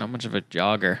rock, not much of a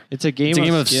jogger. It's a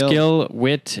game of skill,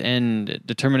 wit, and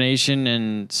determination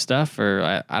and stuff.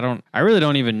 Or I really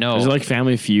don't even know. Is it like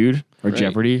Family Feud or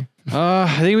Jeopardy? I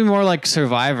think it'd be more like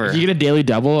Survivor. You get a daily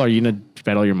double, or are you gonna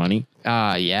bet all your money?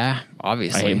 Yeah,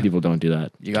 obviously. I hate when people don't do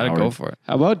that. You got to go for it.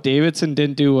 How about Davidson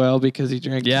didn't do well because he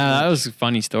drank? Yeah, that was a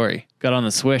funny story. Got on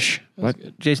the swish. What?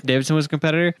 Good. Jason Davidson was a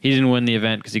competitor. He didn't win the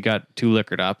event because he got too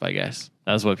liquored up, I guess.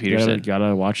 That's what Peter said.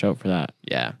 Gotta watch out for that.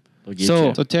 Yeah.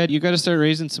 So Ted, you got to start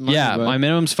raising some money. Yeah, my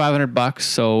minimum's $500,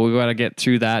 so we got to get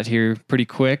through that here pretty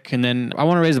quick. And then I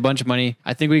want to raise a bunch of money.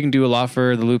 I think we can do a lot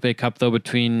for the Lupe Cup, though,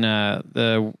 between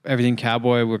the Everything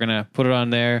Cowboy. We're going to put it on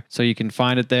there, so you can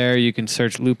find it there. You can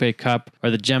search Lupe Cup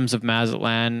or the Gems of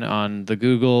Mazatlan on the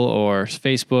Google or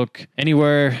Facebook.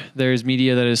 Anywhere there's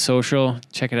media that is social,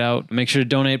 check it out. Make sure to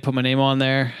donate, put my name on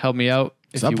there, help me out.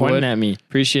 Stop pointing at me.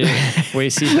 Appreciate it.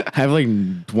 Wasey. I have like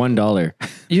 $1.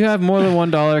 You have more than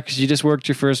 $1 because you just worked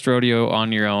your first rodeo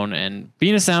on your own. And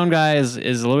being a sound guy is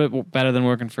a little bit better than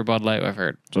working for Bud Light, I've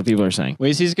heard. That's what people are saying.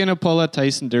 Wasey's going to pull a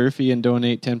Tyson Durfee and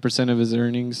donate 10% of his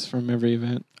earnings from every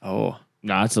event. Oh.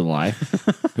 No, that's a lie.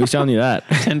 Who's telling you that?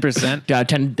 10%? Yeah,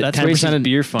 That's 10% of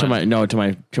beer fund.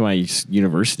 To my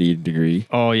university degree.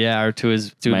 Oh, yeah, or to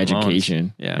my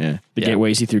education. Yeah. The Get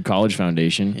Wasey Through College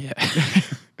Foundation. Yeah.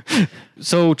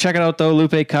 So check it out, though.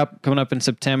 Lupe Cup coming up in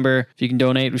September. If you can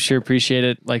donate, we sure appreciate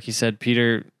it. Like you said,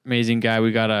 Peter, amazing guy.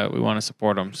 We want to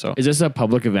support him. So is this a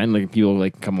public event? Like people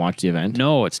come watch the event?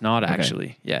 No, it's not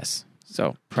actually. Yes.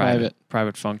 So private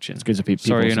function. It's good to people.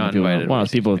 Sorry, you're not invited. Well,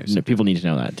 people need to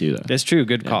know that too, though. That's true.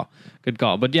 Good call.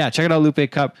 But yeah, check it out,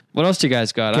 Lupe Cup. What else do you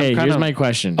guys got? Okay, here's my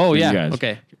question. Oh yeah.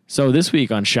 Okay. So this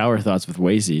week on Shower Thoughts with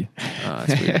Wasey.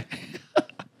 That's weird.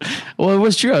 Well, it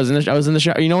was true. I was in the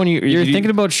shower. You know when you're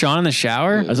thinking about Sean in the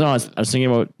shower? I was thinking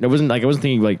about. I wasn't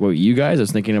thinking like about you guys. I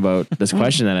was thinking about this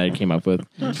question that I came up with.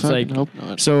 It's like, hope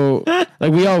not. So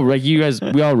like we all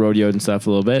rodeoed and stuff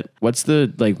a little bit. What's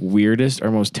the like weirdest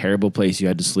or most terrible place you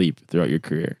had to sleep throughout your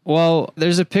career? Well,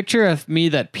 there's a picture of me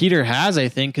that Peter has, I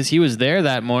think, because he was there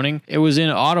that morning. It was in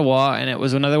Ottawa, and it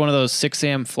was another one of those 6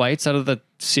 a.m. flights out of the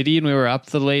city, and we were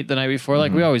up late the night before,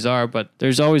 like we always are, but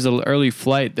there's always an early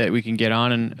flight that we can get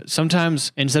on, and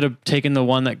sometimes instead of taking the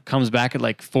one that comes back at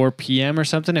like 4 p.m. or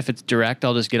something, if it's direct,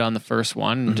 I'll just get on the first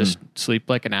one and just sleep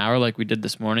like an hour like we did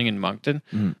this morning in Moncton.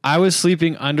 I was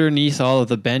sleeping underneath all of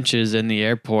the benches in the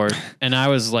airport, and I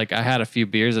was like, I had a few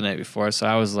beers the night before, so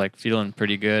I was like feeling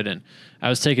pretty good, and I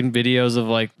was taking videos of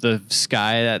like the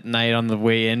sky that night on the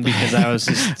way in because I was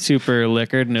just super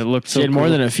liquored, and it looked so cool. More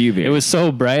than a few beers. It was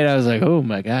so bright. I was like, oh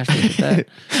my gosh, look at that.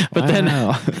 But then,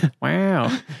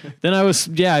 wow. Then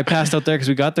I passed out there because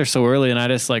we got there so early, and I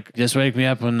just wake me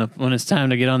up when it's time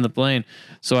to get on the plane.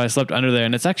 So I slept under there,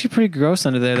 and it's actually pretty gross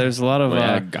under there. There's a lot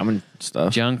of gum and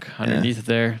stuff, junk underneath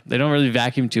there. They don't really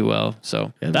vacuum too well.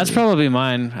 So that's probably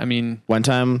mine. I mean, one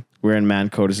time we were in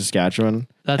Mancoda, Saskatchewan.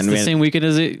 That's the same weekend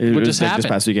as it just happened. This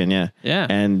past weekend, yeah. Yeah.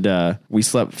 And we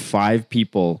slept 5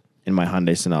 people in my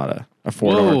Hyundai Sonata, a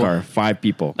 4-door car. 5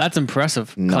 people. That's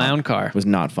impressive. Clown car. It was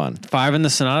not fun. 5 in the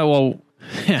Sonata? Well,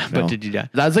 yeah, but did you die?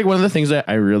 That's like one of the things that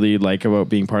I really like about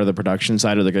being part of the production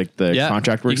side or the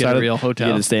contract work side. You get a real hotel.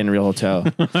 You get to stay in a real hotel.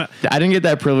 I didn't get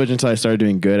that privilege until I started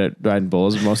doing good at riding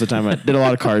bulls. Most of the time I did a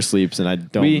lot of car sleeps, and I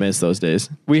don't miss those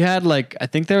days. We had I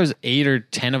think there was 8 or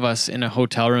 10 of us in a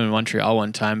hotel room in Montreal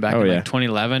one time back in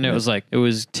 2011. It was it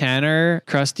was Tanner,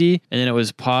 Krusty, and then it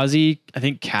was Posy. I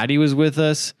think Caddy was with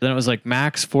us. Then it was like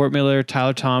Max, Fort Miller,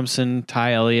 Tyler Thompson,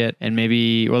 Ty Elliott, and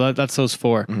maybe, that's those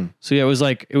 4. So yeah, it was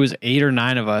 8 or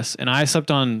 9 of us, and I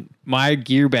slept on my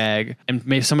gear bag and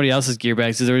maybe somebody else's gear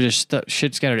bags because there was just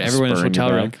shit scattered everywhere in this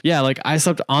hotel room. Yeah, I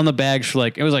slept on the bags for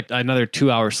it was like another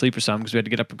 2-hour sleep or something because we had to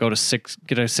get up and go to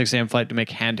get a 6 a.m. flight to make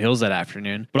Hand Hills that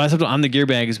afternoon. But I slept on the gear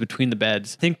bags between the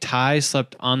beds. I think Ty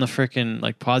slept on the freaking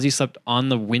Posy slept on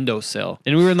the windowsill,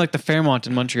 and we were in the Fairmont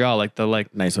in Montreal,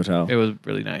 nice hotel. It was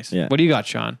really nice. Yeah. What do you got,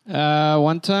 Sean?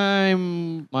 One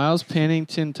time, Miles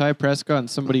Pennington, Ty Prescott, and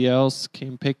somebody else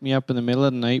came pick me up in the middle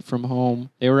of the night from home.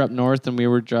 They were up north, and we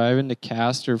were driving to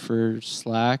Castor for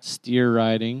slack steer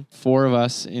riding. 4 of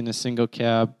us in a single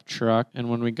cab truck, and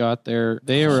when we got there,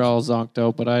 they were all zonked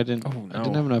out, but I didn't. I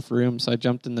didn't have enough room, so I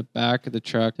jumped in the back of the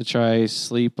truck to try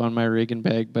sleep on my rigging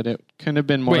bag. But it couldn't have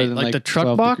been more than the truck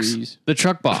 12 box. degrees. The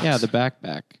truck box. Yeah, the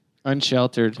backpack.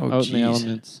 Unsheltered, out in the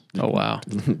elements. Oh, wow.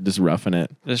 Just roughing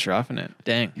it.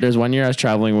 Dang. There's one year I was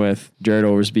traveling with Jared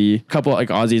Oversby, a couple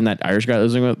Aussies and that Irish guy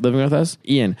living with us,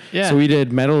 Ian. Yeah. So we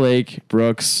did Meadow Lake,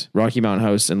 Brooks, Rocky Mountain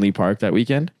House, and Lee Park that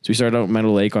weekend. So we started out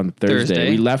Meadow Lake on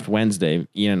Thursday. We left Wednesday,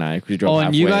 Ian and I. We drove halfway.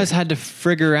 And you guys had to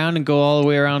frig around and go all the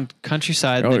way around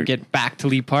countryside and then get back to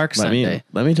Lee Park Sunday.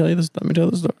 Let me tell you this. Let me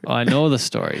tell the story. Oh, I know the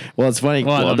story. Well, it's funny.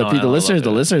 The listeners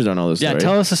don't know the story. Yeah,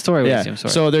 tell us the story. Yeah.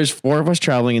 So there's 4 of us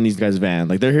traveling in these guys' van.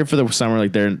 They're here for the summer.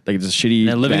 They're this shitty.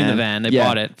 They're living in the van. They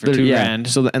bought it for $2,000.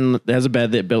 So and it has a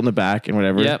bed that built in the back and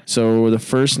whatever. Yep. So the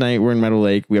first night we're in Meadow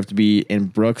Lake, we have to be in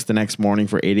Brooks the next morning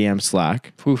for 8 a.m.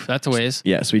 slack. Poof, that's a ways.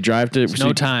 Yeah. So we drive to.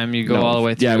 No time. You go all the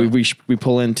way through. Yeah. We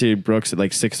pull into Brooks at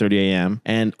 6:30 a.m.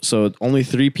 And so only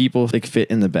 3 people could fit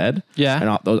in the bed. Yeah.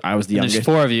 And I was the youngest. There's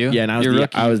 4 of you. Yeah. And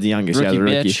I was the youngest. Rookie yeah, the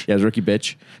rookie. bitch. Yeah, I was rookie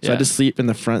bitch. So I had to sleep in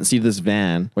the front seat of this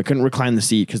van. I couldn't recline the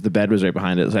seat because the bed was right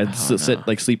behind it. So I had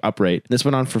to sleep upright. This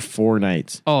went on for 4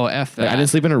 nights. Oh, F that. I didn't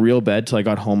sleep in a real bed till I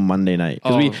got home Monday night.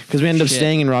 Because we ended up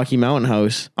staying in Rocky Mountain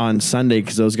House on Sunday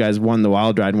because those guys won the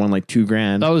wild ride and won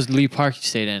 $2,000. That was Lee Park you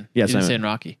stayed in. Yes, you didn't stay in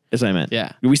Rocky. Yes, I meant.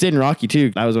 Yeah. We stayed in Rocky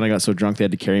too. That was when I got so drunk they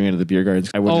had to carry me into the beer gardens.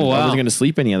 I wasn't going to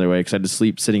sleep any other way because I had to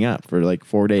sleep sitting up for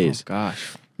 4 days. Oh,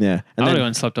 gosh. Yeah. And I would have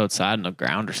gone slept outside on the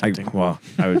ground or something. I got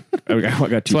too So far I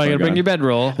got to bring gone. your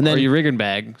bedroll And then- or your rigging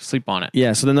bag, sleep on it.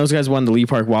 Yeah, so then those guys won the Lee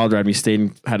Park Wild Ride. We stayed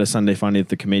and had a Sunday funny at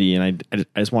the committee, and I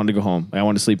just wanted to go home. I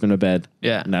wanted to sleep in a bed.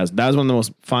 Yeah. And that was one of the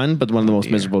most fun, but one of the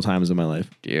most miserable times of my life.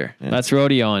 Dear. Yeah. That's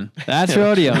rodeoing. That's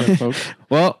rodeoing.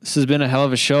 Well, this has been a hell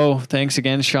of a show. Thanks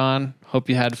again, Sean. Hope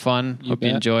you had fun. Hope you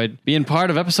enjoyed being part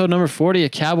of episode number 40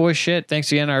 of Cowboy Shit. Thanks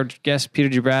again, our guest, Peter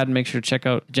Gibrad. Make sure to check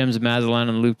out Gems of Mazatlan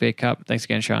and the Lupe Cup. Thanks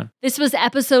again, Sean. This was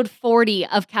episode 40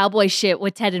 of Cowboy Shit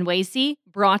with Ted and Wasey,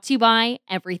 brought to you by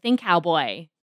Everything Cowboy.